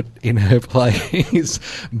firmly put in her place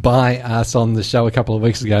by us on the show a couple of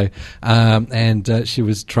weeks ago, and she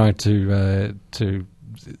was trying to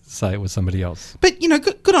say it was somebody else. But,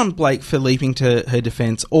 good on Blake for leaping to her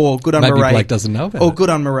defence, or good on Maybe Murray. Blake doesn't know about or it.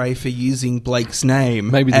 good on Murray for using Blake's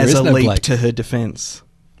name Maybe there as is a no leap Blake. to her defence.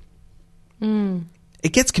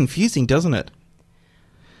 It gets confusing, doesn't it?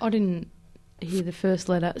 I didn't hear the first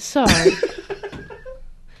letter. So,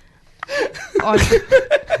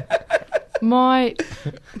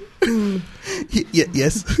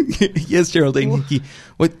 Yes, yes, Geraldine Hickey.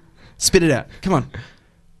 What? Spit it out. Come on.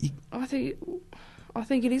 I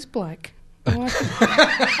think it is black.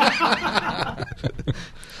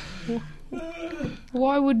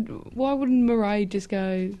 Why wouldn't Murray just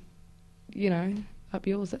go, up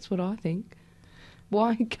yours? That's what I think.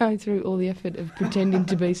 Why go through all the effort of pretending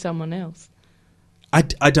to be someone else? I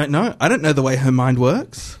don't know. I don't know the way her mind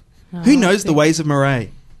works. Who knows the ways of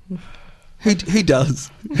Murray? Who does?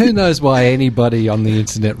 Who knows why anybody on the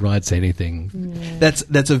internet writes anything? Yeah.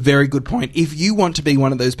 That's a very good point. If you want to be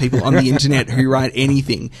one of those people on the internet who write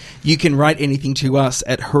anything, you can write anything to us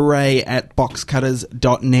at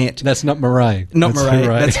hooray@boxcutters.net. That's not Murray. Not That's Murray.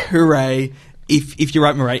 Hooray. That's hooray. If you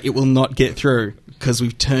write Murray, it will not get through because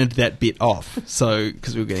we've turned that bit off. So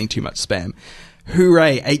because we were getting too much spam.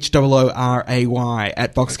 Hooray, HOORAY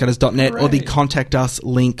at boxcutters.net or the contact us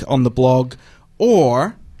link on the blog,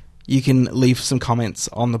 or you can leave some comments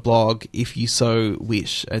on the blog if you so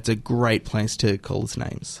wish. It's a great place to call us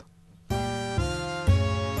names.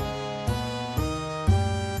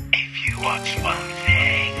 If you watch one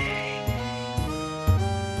thing.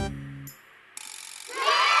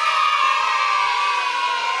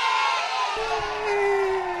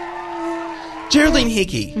 Geraldine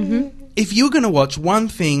Hickey, if you're going to watch one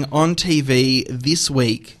thing on TV this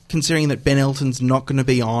week, considering that Ben Elton's not going to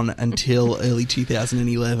be on until early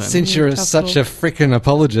 2011. Since you're such a frickin'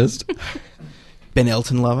 apologist. Ben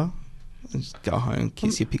Elton lover, just go home and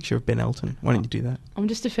kiss your picture of Ben Elton. Why don't you do that? I'm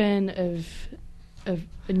just a fan of a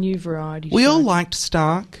new variety We show. all liked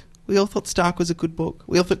Stark. We all thought Stark was a good book.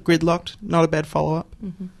 We all thought Gridlocked, not a bad follow-up.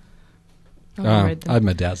 I had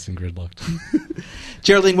my doubts in Gridlocked.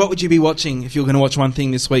 Geraldine, what would you be watching if you were going to watch one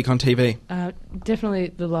thing this week on TV? Definitely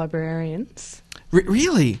The Librarians.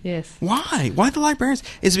 Really? Yes. Why? Why The Librarians?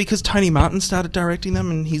 Is it because Tony Martin started directing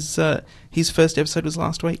them and his first episode was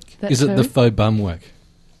last week? Is it the faux bum work?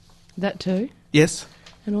 That too. Yes.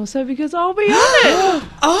 And also because I'll be on it.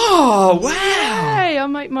 Oh, wow. Yay! I'll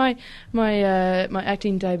make my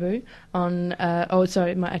acting debut on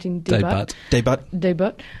my acting debut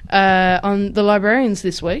on The Librarians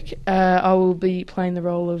this week. I will be playing the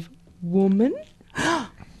role of woman.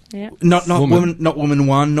 Yeah. Not woman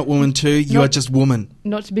 1, not woman 2. You are just woman.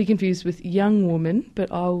 Not to be confused with young woman,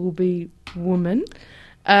 but I will be woman.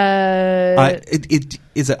 Is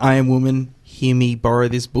it I Am Woman, Hear Me Borrow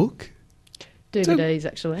This Book? DVDs,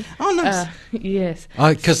 actually. Oh, nice. Yes.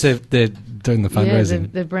 Because they're doing the fundraising. Yeah,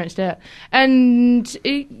 they've branched out. And,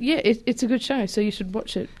 it's a good show, so you should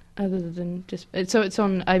watch it other than just... So it's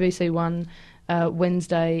on ABC One,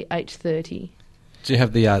 Wednesday, 8:30. Do you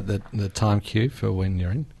have the time cue for when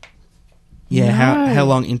you're in? Yeah, No. how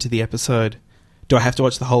long into the episode? Do I have to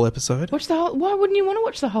watch the whole episode? Watch the whole... Why wouldn't you want to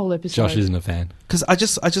watch the whole episode? Josh isn't a fan. Because I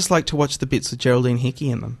just like to watch the bits with Geraldine Hickey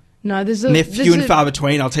in them. No, there's And they're few and far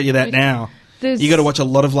between, I'll tell you that now. You got to watch a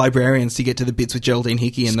lot of Librarians to get to the bits with Geraldine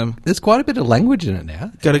Hickey in them. There's quite a bit of language in it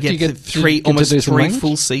now. Got to get almost to do some three language?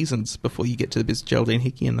 full seasons before you get to the bits with Geraldine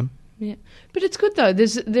Hickey in them. Yeah. But it's good, though.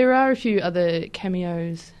 There are a few other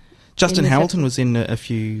cameos. Justin in this Hamilton was in a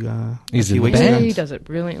few He's a few in the weeks band. ago. He does it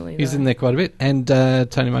brilliantly. He's though. in there quite a bit. And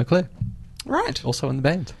Tony Moncler. Right. Also in the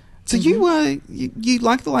band. So you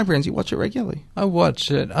like The Librarians, you watch it regularly? I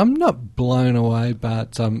watch it. I'm not blown away,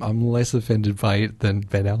 but I'm less offended by it than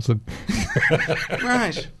Ben Elton.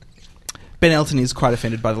 Right. Ben Elton is quite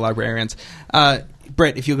offended by The Librarians.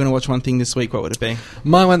 Brett, if you're going to watch one thing this week, what would it be?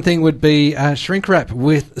 My one thing would be Shrink Wrap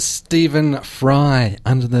with Stephen Fry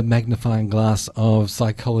under the magnifying glass of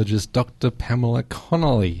psychologist Dr. Pamela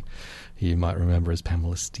Connolly. You might remember as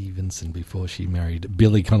Pamela Stevenson before she married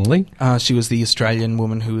Billy Connolly. She was the Australian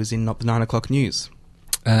woman who was in Not the 9 O'Clock News.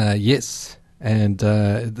 Yes. And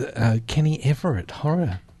Kenny Everett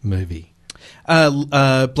horror movie.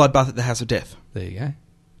 Bloodbath at the House of Death. There you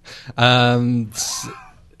go.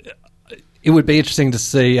 It would be interesting to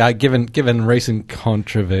see, given recent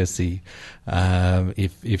controversy,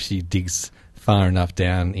 if she digs far enough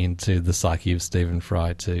down into the psyche of Stephen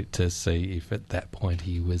Fry to see if at that point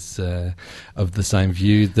he was of the same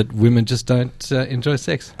view that women just don't enjoy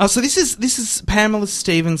sex. Oh, so this is Pamela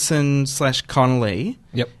Stevenson / Connolly.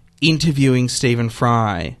 Yep. Interviewing Stephen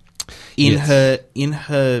Fry in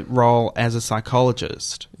her role as a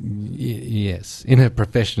psychologist. Yes, in her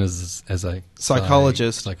profession as a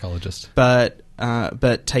psychologist, but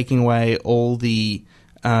taking away all the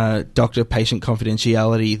doctor-patient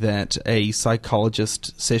confidentiality that a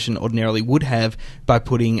psychologist session ordinarily would have by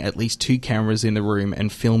putting at least 2 cameras in the room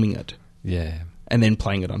and filming it. Yeah, and then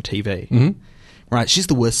playing it on TV. Mm-hmm. Right, she's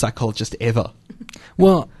the worst psychologist ever.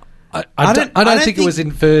 Well, I don't think it was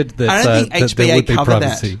inferred that, I don't think that there HBA would be covered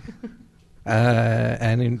privacy.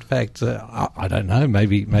 And in fact, I don't know.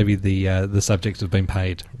 Maybe the subjects have been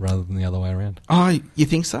paid rather than the other way around. Oh, you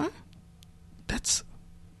think so? That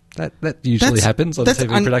usually happens on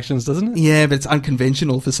TV productions, doesn't it? Yeah, but it's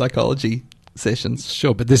unconventional for psychology sessions.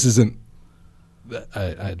 Sure, but this isn't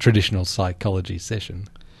a traditional psychology session.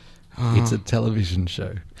 Oh. It's a television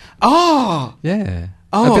show. Oh! Yeah.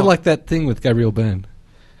 Oh. A bit like that thing with Gabriel Byrne.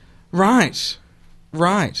 Right.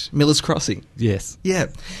 Miller's Crossing. Yes. Yeah.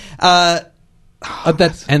 That,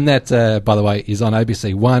 by the way, is on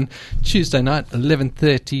ABC One, Tuesday night,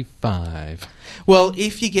 11:35. Well,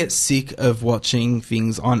 if you get sick of watching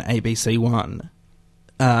things on ABC One,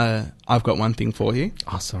 I've got one thing for you.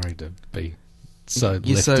 Oh, sorry to be so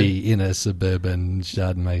lefty in a suburban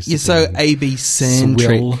Chardonnay. You're so AB-centric.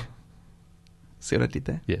 Swill. See what I did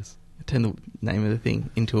there? Yes. I turned the name of the thing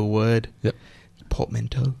into a word. Yep.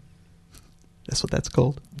 Portmanteau. That's what that's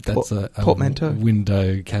called. That's a portmanteau.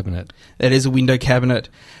 Window cabinet. That is a window cabinet.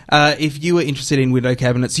 If you are interested in window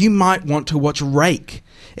cabinets, you might want to watch Rake.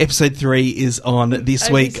 Episode 3 is on this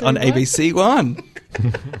week on ABC One.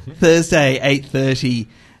 Thursday, 8:30.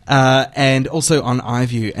 And also on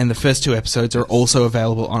iView. And the first 2 episodes are also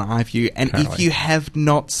available on iView. And if you have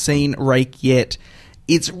not seen Rake yet,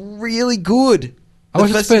 it's really good. I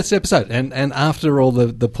watched the first episode, and after all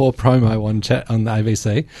the poor promo on the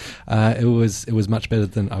ABC, it was much better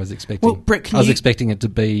than I was expecting. Well, Brett, I was expecting it to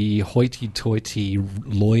be hoity-toity,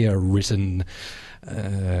 lawyer-written,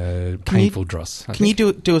 painful dross. Can you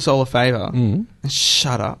do us all a favour? Mm.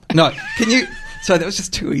 Shut up. No, can you... Sorry, that was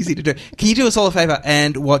just too easy to do. Can you do us all a favour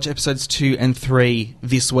and watch episodes 2 and 3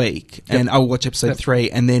 this week? Yep. And I'll watch episode 3,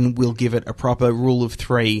 and then we'll give it a proper rule of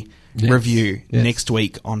 3 review next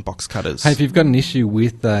week on Box Cutters. Hey, if you've got an issue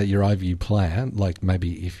with your iView player, like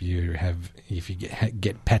maybe if you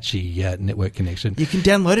get patchy network connection, you can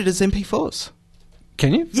download it as MP4s.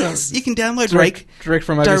 Can you? Yes, you can download direct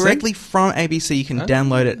from ABC? Directly from ABC. You can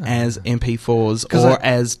download it as MP4s or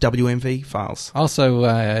as WMV files. Also,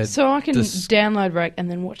 so I can download Rake and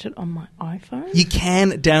then watch it on my iPhone? You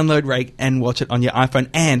can download Rake and watch it on your iPhone.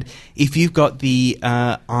 And if you've got the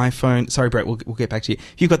iPhone... Sorry, Brett, we'll get back to you.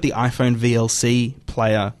 If you've got the iPhone VLC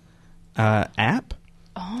player app...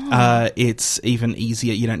 it's even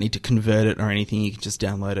easier. You don't need to convert it or anything. You can just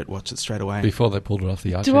download it, watch it straight away. Before they pulled it off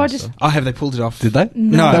the iTunes store. Oh, have they pulled it off? Did they?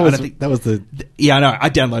 No, that was the... Yeah, I know. I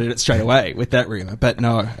downloaded it straight away with that rumour. But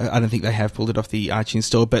no, I don't think they have pulled it off the iTunes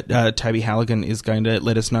store. But Toby Halligan is going to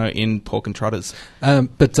let us know in Pork and Trotters.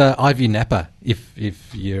 But iView Napa,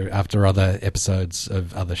 if you're after other episodes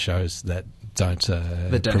of other shows that don't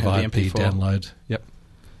provide have the the MP4. download. Yep.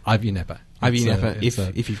 iView Napa. iView Napa,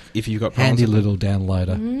 if you've got problems handy with it. little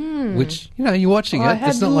downloader, which you're watching I it.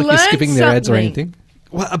 It's have not like you're skipping their ads or learned anything.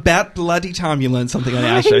 Well, about bloody time you learned something on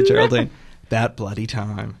our show, Geraldine. About bloody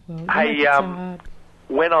time. Hey,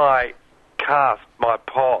 when I cast my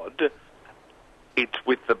pod, it's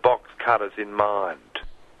with the box cutters in mind.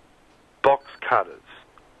 Box cutters,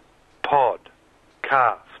 pod,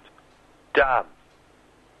 cast, done.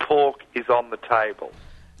 Pork is on the table.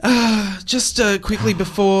 Just quickly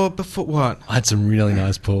before what? I had some really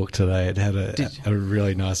nice pork today. It had a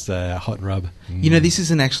really nice hot rub. You know, this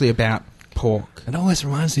isn't actually about pork. It always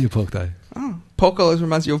reminds me of pork, though. Oh, pork always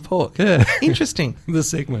reminds you of pork. Yeah. Interesting. The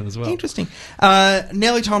segment as well. Interesting.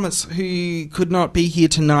 Nellie Thomas, who could not be here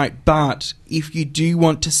tonight, but if you do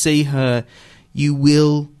want to see her, you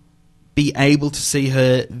will be able to see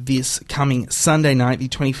her this coming Sunday night, the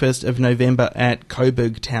 21st of November at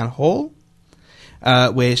Coburg Town Hall.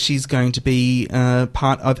 Where she's going to be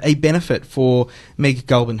part of a benefit for Meg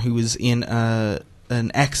Goulburn, who was in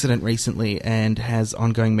an accident recently and has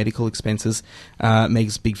ongoing medical expenses.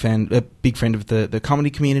 Meg's a big friend of the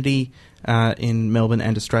comedy community in Melbourne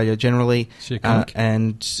and Australia generally. Is she a comic?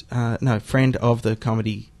 Friend of the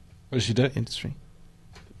comedy What does she do? industry.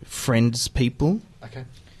 Friends people. Okay.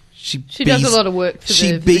 She does a lot of work for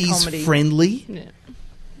she the bees comedy. friendly. Yeah.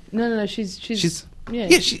 No, she's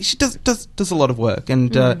Yeah, she does a lot of work,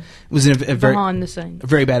 and was in a very behind the scenes. a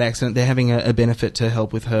very bad accident. They're having a benefit to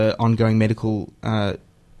help with her ongoing medical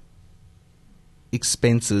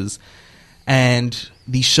expenses, and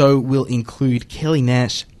the show will include Kelly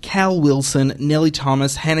Nash, Cal Wilson, Nellie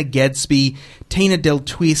Thomas, Hannah Gadsby, Tina Del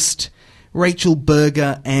Twist, Rachel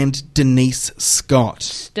Berger, and Denise Scott.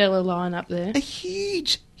 Stellar lineup there. A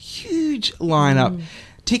huge lineup.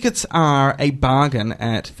 Tickets are a bargain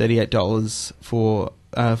at $38 for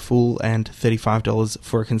full and $35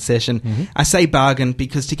 for a concession. Mm-hmm. I say bargain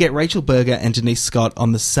because to get Rachel Berger and Denise Scott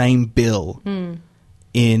on the same bill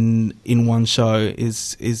in one show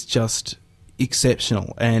is just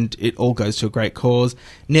exceptional, and it all goes to a great cause.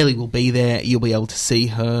 Nelly will be there. You'll be able to see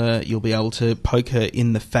her. You'll be able to poke her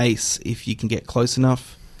in the face if you can get close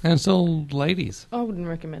enough. And it's all ladies. I wouldn't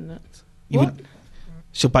recommend that.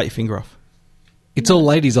 She'll bite your finger off. It's all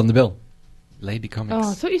ladies on the bill. Lady comics.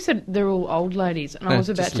 Oh, I thought you said they're all old ladies, and I was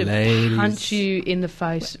about to punch you in the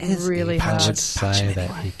face really hard. Say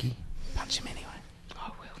that, Hickey. Punch him anyway. I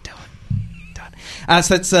will do it.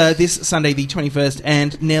 So that's this Sunday, the 21st,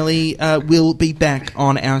 and Nelly will be back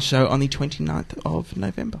on our show on the 29th of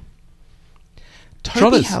November. Toby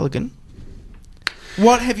Trotters. Halligan,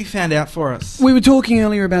 what have you found out for us? We were talking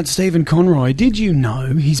earlier about Stephen Conroy. Did you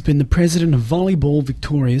know he's been the president of Volleyball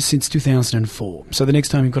Victoria since 2004? So the next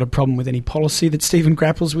time you've got a problem with any policy that Stephen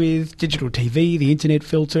grapples with, digital TV, the internet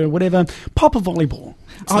filter, whatever, pop a volleyball.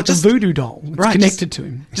 It's like a voodoo doll. It's connected to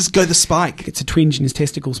him. Just go the spike. It's a twinge in his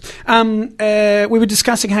testicles. We were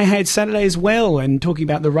discussing Hey Hey It's Saturday as well, and talking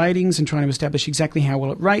about the ratings and trying to establish exactly how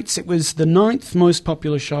well it rates. It was the 9th most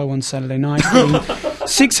popular show on Saturday night, getting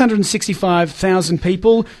 665,000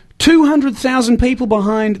 people. 200,000 people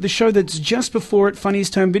behind the show that's just before it,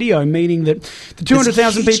 Funniest Home Video, meaning that the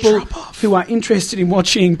 200,000 people who are interested in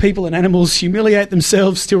watching people and animals humiliate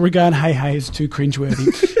themselves still regard Hey Hey as too cringeworthy.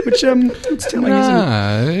 Which, it's telling,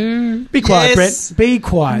 isn't it? Be quiet, Brett. Be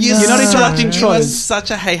quiet. You're not interrupting You are Trotters.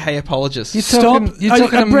 such a Hey Hey apologist. You're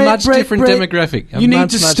talking a much different demographic. You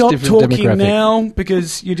need to stop talking now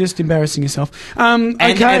because you're just embarrassing yourself. And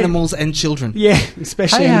animals and children. Yeah,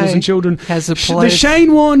 especially Hey animals Hey and children. has a The place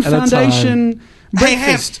Shane Warne at a Foundation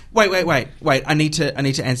breakfast. Wait. I need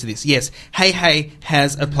to answer this. Yes, Hey Hey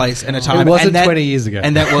has a place and a time. It wasn't and 20 years ago.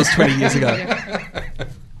 And that was 20 years ago.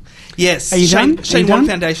 Yes, Are you done? Are Shane you Warne done?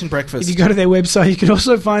 Foundation breakfast. If you go to their website, you can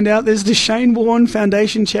also find out there's the Shane Warne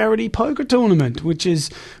Foundation Charity Poker Tournament, which is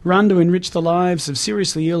run to enrich the lives of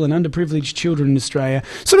seriously ill and underprivileged children in Australia.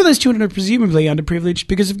 Some of those children are presumably underprivileged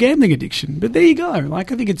because of gambling addiction. But there you go. I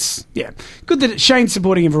think it's, good that Shane's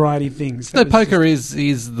supporting a variety of things. So poker is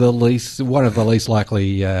the least, one of the least likely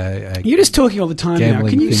You're just talking all the time now. gambling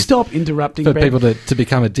Can you things stop interrupting, for Brett? people to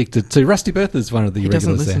become addicted to. Rusty Bertha's one of the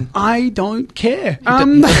regulars there. I don't care.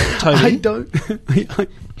 Toby? I don't.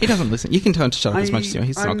 He doesn't listen. You can tell him to shut up as much as you want.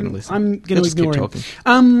 He's not going to listen. I'm going to Let's ignore keep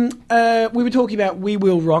him. talking. We were talking about We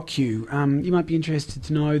Will Rock You. You might be interested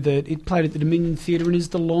to know that it played at the Dominion Theatre and is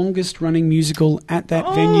the longest running musical at that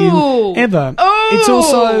venue ever. It's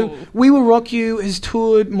also, We Will Rock You has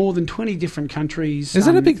toured more than 20 different countries. Is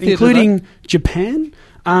it a big theatre, including Japan.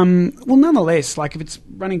 Well, nonetheless, if it's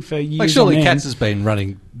running for years Like surely on end, Cats has been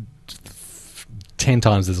running 10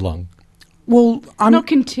 times as long. Well, I'm not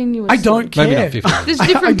continuously. I don't care. Maybe not 50. There's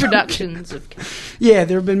different productions of Cats. Yeah,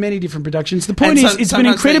 there have been many different productions. The point And is, it's been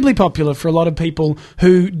incredibly popular for a lot of people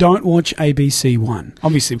who don't watch ABC One,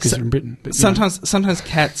 obviously because they're in Britain. But, Sometimes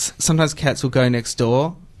cats will go next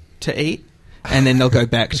door to eat, and then they'll go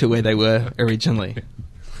back to where they were originally.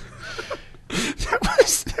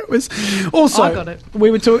 That was also. I got it.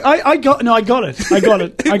 We were talking. I got it. I got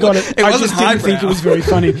it. It I wasn't just didn't think highbrow. it was very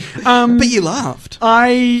funny. But you laughed.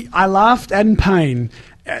 I laughed and pain.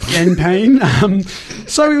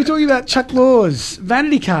 So we were talking about Chuck Lorre's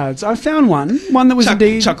vanity cards. I found one that was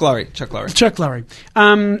indeed Chuck Lorre. Chuck Lorre.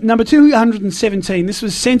 Number 217. This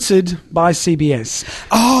was censored by CBS.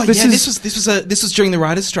 Oh, this was during the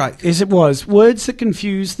writers' strike. Yes, it was. Words that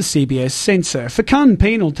confuse the CBS censor. Fecund,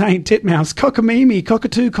 penal, taint, titmouse, cockamimi,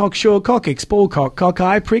 cockatoo, cocksure, cockix, ballcock,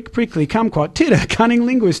 cockeye, prick, prickly, kumquat, titter, cunning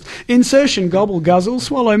linguist, insertion, gobble, guzzle,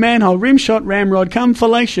 swallow, manhole, rimshot, ramrod, cum,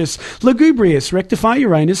 fallacious, lugubrious, rectify,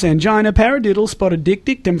 Uranus, angina, paradiddle, spotted dick,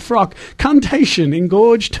 dictum, frock, cuntation,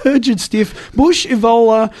 engorge, turgid, stiff, bush,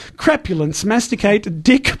 evola, crapulence, masticate,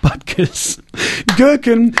 dick, butkus,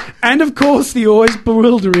 gherkin, and of course the always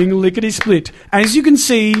bewildering lickety-split. As you can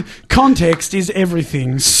see, context is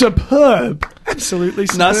everything. Superb. Absolutely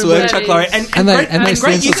superb. Nice work, Chuck Lorre. And they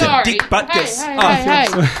great use Sorry. of Dick Butkus. Hey.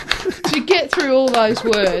 To get through all those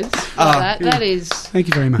words like that is... Thank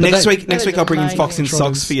you very much. Next week I'll bring in amazing. Fox in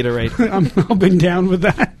Socks for you to read. I've been down with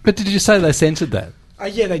that. But did you say they censored that?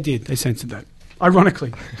 Yeah, they did. They censored that.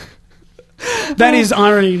 Ironically. That is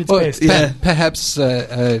irony at its best. Yeah. Perhaps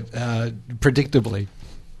predictably.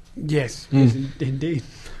 Yes, yes, indeed.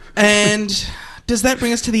 And does that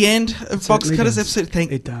bring us to the end of Box certainly Cutters does. episode?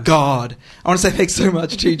 Thank It does. God. I want to say thanks so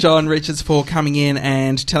much to John Richards for coming in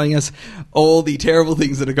and telling us all the terrible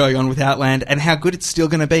things that are going on with Outland and how good it's still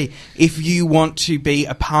going to be. If you want to be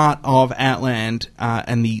a part of Outland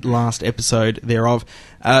and the last episode thereof,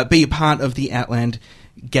 be a part of the Outland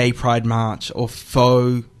Gay Pride March or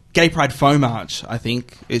faux Gay Pride Faux March, I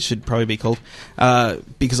think it should probably be called,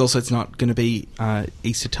 because also it's not going to be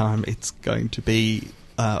Easter time. It's going to be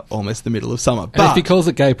almost the middle of summer. And But if he calls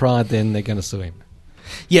it Gay Pride, then they're going to sue him.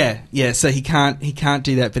 yeah. So he can't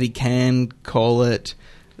do that, but he can call it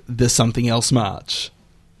the Something Else March.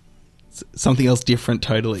 Something else different,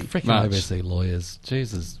 totally. Freaking March. ABC lawyers,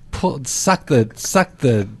 Jesus, suck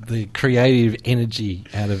the creative energy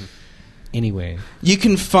out of anywhere. You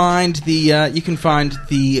can find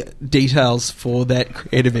the details for that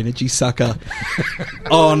creative energy sucker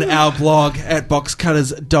on our blog at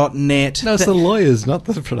boxcutters.net. No, it's the lawyers, not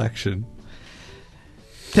the production.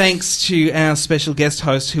 Thanks to our special guest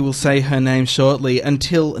host, who will say her name shortly.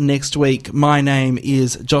 Until next week, my name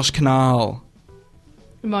is Josh Canal.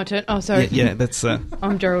 My turn. Oh, sorry. Yeah, that's...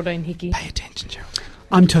 I'm Geraldine Hickey. Pay attention, Geraldine.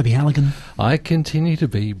 I'm Toby Halligan. I continue to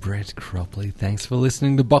be Brett Cropley. Thanks for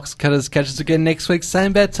listening to Box Cutters. Catch us again next week.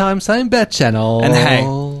 Same bad time, same bad channel. And hey,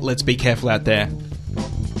 let's be careful out there.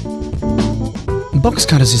 Box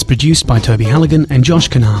Cutters is produced by Toby Halligan and Josh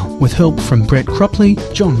Canal, with help from Brett Cropley,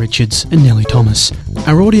 John Richards and Nellie Thomas.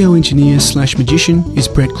 Our audio engineer / magician is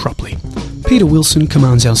Brett Cropley. Peter Wilson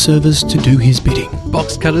commands our servers to do his bidding.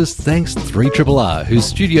 Box Cutters thanks 3RRR, whose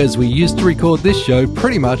studios we use to record this show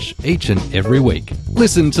pretty much each and every week.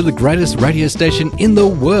 Listen to the greatest radio station in the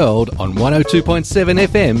world on 102.7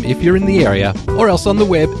 FM if you're in the area, or else on the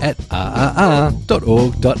web at rrr.org.au.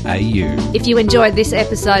 If you enjoyed this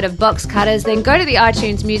episode of Box Cutters, then go to the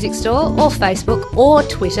iTunes Music Store or Facebook or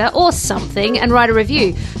Twitter or something and write a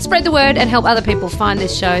review. Spread the word and help other people find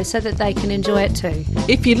this show so that they can enjoy it too.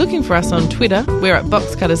 If you're looking for us on Twitter, we're at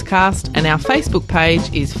BoxCuttersCast, and our Facebook page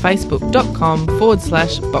is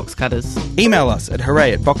facebook.com/boxcutters. Email us at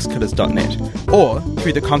hooray@boxcutters.net or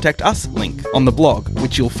through the Contact Us link on the blog,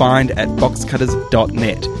 which you'll find at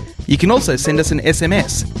boxcutters.net. You can also send us an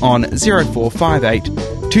SMS on 0458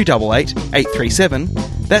 288 837.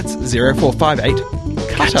 That's 0458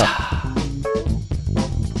 Cutter.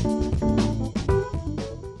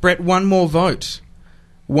 Brett, one more vote.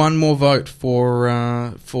 One more vote for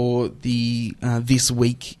the this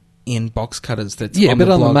week in Box Cutters. That's Yeah, on but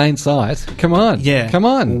the on blog. the main site. Come on. Yeah, Come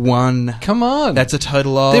on. One. Come on. That's a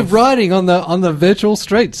total of. They're riding on the virtual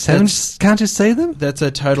streets. Can't you see them? That's a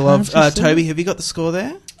total Can't of. you see Toby, have you got the score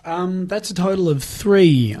there? That's a total of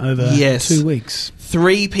 3 over 2 weeks.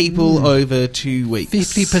 3 people over 2 weeks.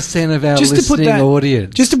 50% of our Just to put listening that-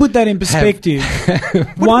 audience. Just to put that in perspective,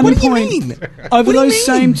 What do you mean? Over What do you those mean?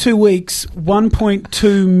 same 2 weeks,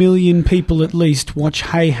 1.2 million people at least watch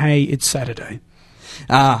Hey Hey It's Saturday.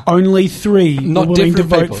 Only 3 Not were willing to different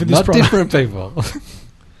vote people. for this Not product. different people.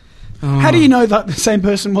 How do you know that the same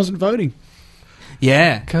person wasn't voting?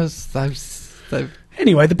 Yeah. Because they've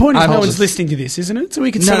Anyway, the point is I'm no just- one's listening to this, isn't it? So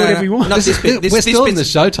we can say whatever we want. No, this bit, We're still in the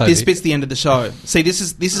show, Toby. This bit's the end of the show. See, this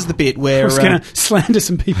is the bit where I was going to slander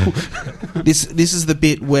some people. this is the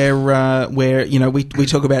bit where you know we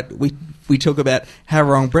talk about we talk about how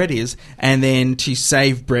wrong Brett is, and then to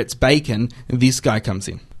save Brett's bacon, this guy comes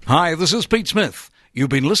in. Hi, this is Pete Smith. You've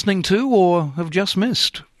been listening to or have just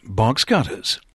missed Box Cutters.